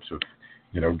relationships with,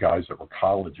 guys that were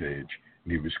college age,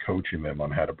 and he was coaching them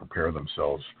on how to prepare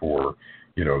themselves for,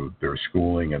 their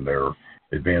schooling and their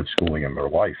advanced schooling in their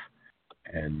life.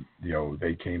 And,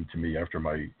 they came to me after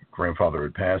my grandfather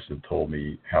had passed and told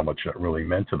me how much that really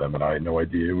meant to them, and I had no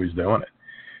idea who was doing it.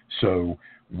 So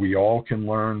we all can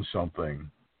learn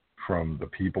something from the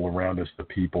people around us, the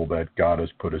people that God has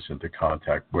put us into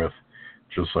contact with,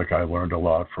 just like I learned a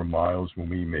lot from Myles when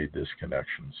we made this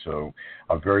connection. So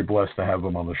I'm very blessed to have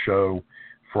him on the show.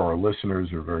 For our listeners,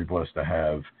 we're very blessed to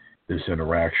have this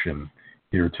interaction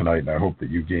here tonight, and I hope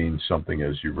that you gain something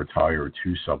as you retire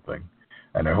to something.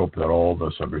 And I hope that all of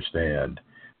us understand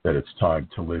that it's time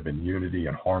to live in unity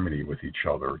and harmony with each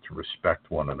other, to respect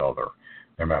one another,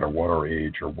 no matter what our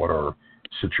age or what our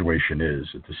situation is,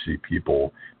 and to see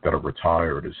people that are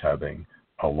retired as having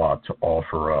a lot to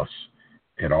offer us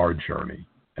in our journey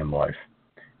in life.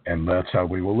 And that's how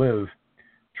we will live,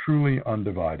 truly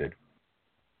undivided.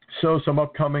 So some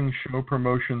upcoming show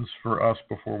promotions for us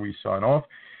before we sign off.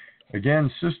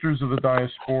 Again, Sisters of the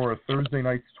Diaspora, Thursday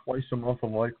nights twice a month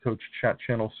on Life Coach Chat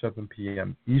Channel, 7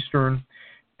 p.m. Eastern.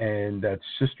 And that's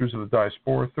Sisters of the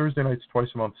Diaspora, Thursday nights twice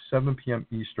a month, 7 p.m.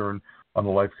 Eastern on the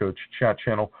Life Coach Chat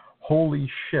Channel. Holy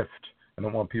Shift. I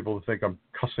don't want people to think I'm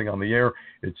cussing on the air.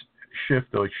 It's shift,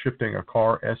 like shifting a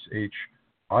car,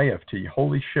 S-H-I-F-T.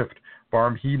 Holy Shift.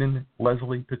 Barb Heaton,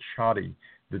 Leslie Picciotti,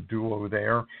 the duo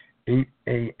there. 8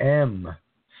 a.m.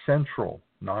 Central,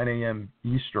 9 a.m.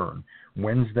 Eastern,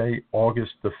 Wednesday,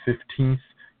 August the 15th,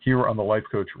 here on the Life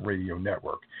Coach Radio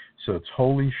Network. So it's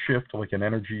Holy Shift, like an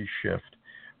energy shift.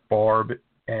 Barb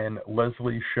and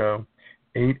Leslie show,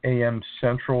 8 a.m.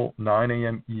 Central, 9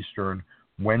 a.m. Eastern,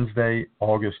 Wednesday,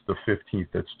 August the 15th.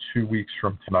 That's 2 weeks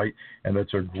from tonight, and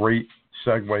that's a great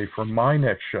segue for my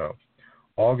next show.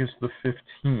 August the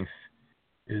 15th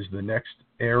is the next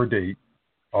air date,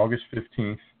 August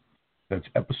 15th. That's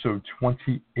episode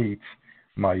 28.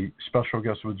 My special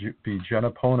guest would be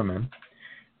Jenna Poneman.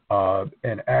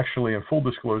 And actually, in full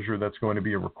disclosure, that's going to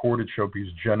be a recorded show because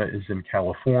Jenna is in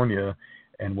California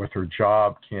and with her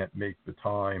job can't make the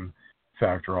time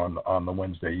factor on the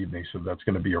Wednesday evening. So that's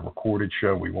going to be a recorded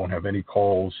show. We won't have any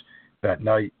calls that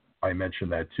night. I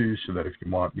mentioned that too, so that if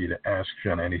you want me to ask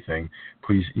Jenna anything,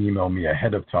 please email me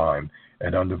ahead of time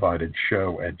at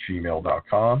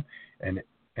undividedshow@gmail.com. And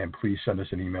please send us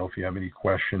an email if you have any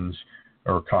questions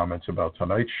or comments about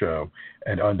tonight's show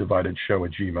at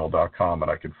undividedshow@gmail.com,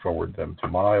 and I can forward them to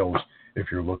Myles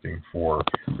if you're looking for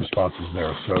responses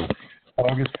there. So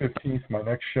August 15th, my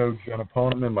next show, Jenna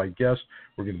Poneman, my guest,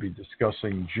 we're going to be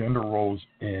discussing gender roles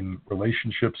in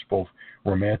relationships, both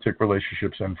romantic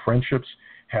relationships and friendships,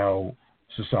 how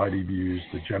society views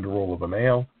the gender role of a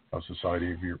male, how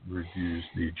society views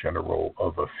the gender role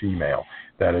of a female.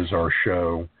 That is our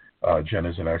show. Jen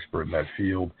is an expert in that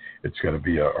field. It's going to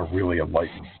be a really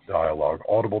enlightened dialogue.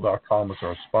 Audible.com is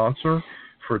our sponsor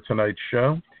for tonight's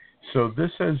show. So this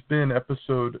has been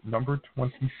episode number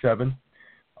 27.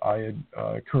 I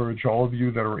encourage all of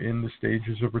you that are in the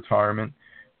stages of retirement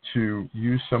to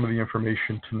use some of the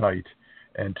information tonight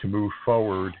and to move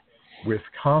forward with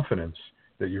confidence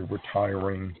that you're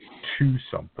retiring to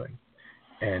something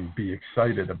and be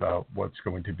excited about what's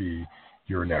going to be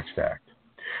your next act.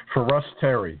 For Russ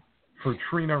Terry, for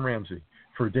Trina Ramsey,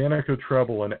 for Danica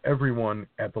Treble, and everyone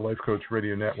at the Life Coach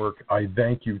Radio Network, I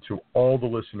thank you to all the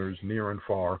listeners near and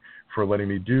far for letting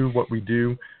me do what we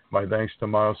do. My thanks to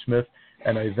Myles Smith,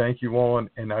 and I thank you all,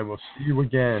 and I will see you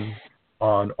again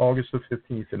on August the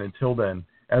 15th. And until then,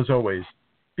 as always,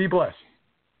 be blessed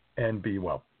and be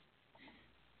well.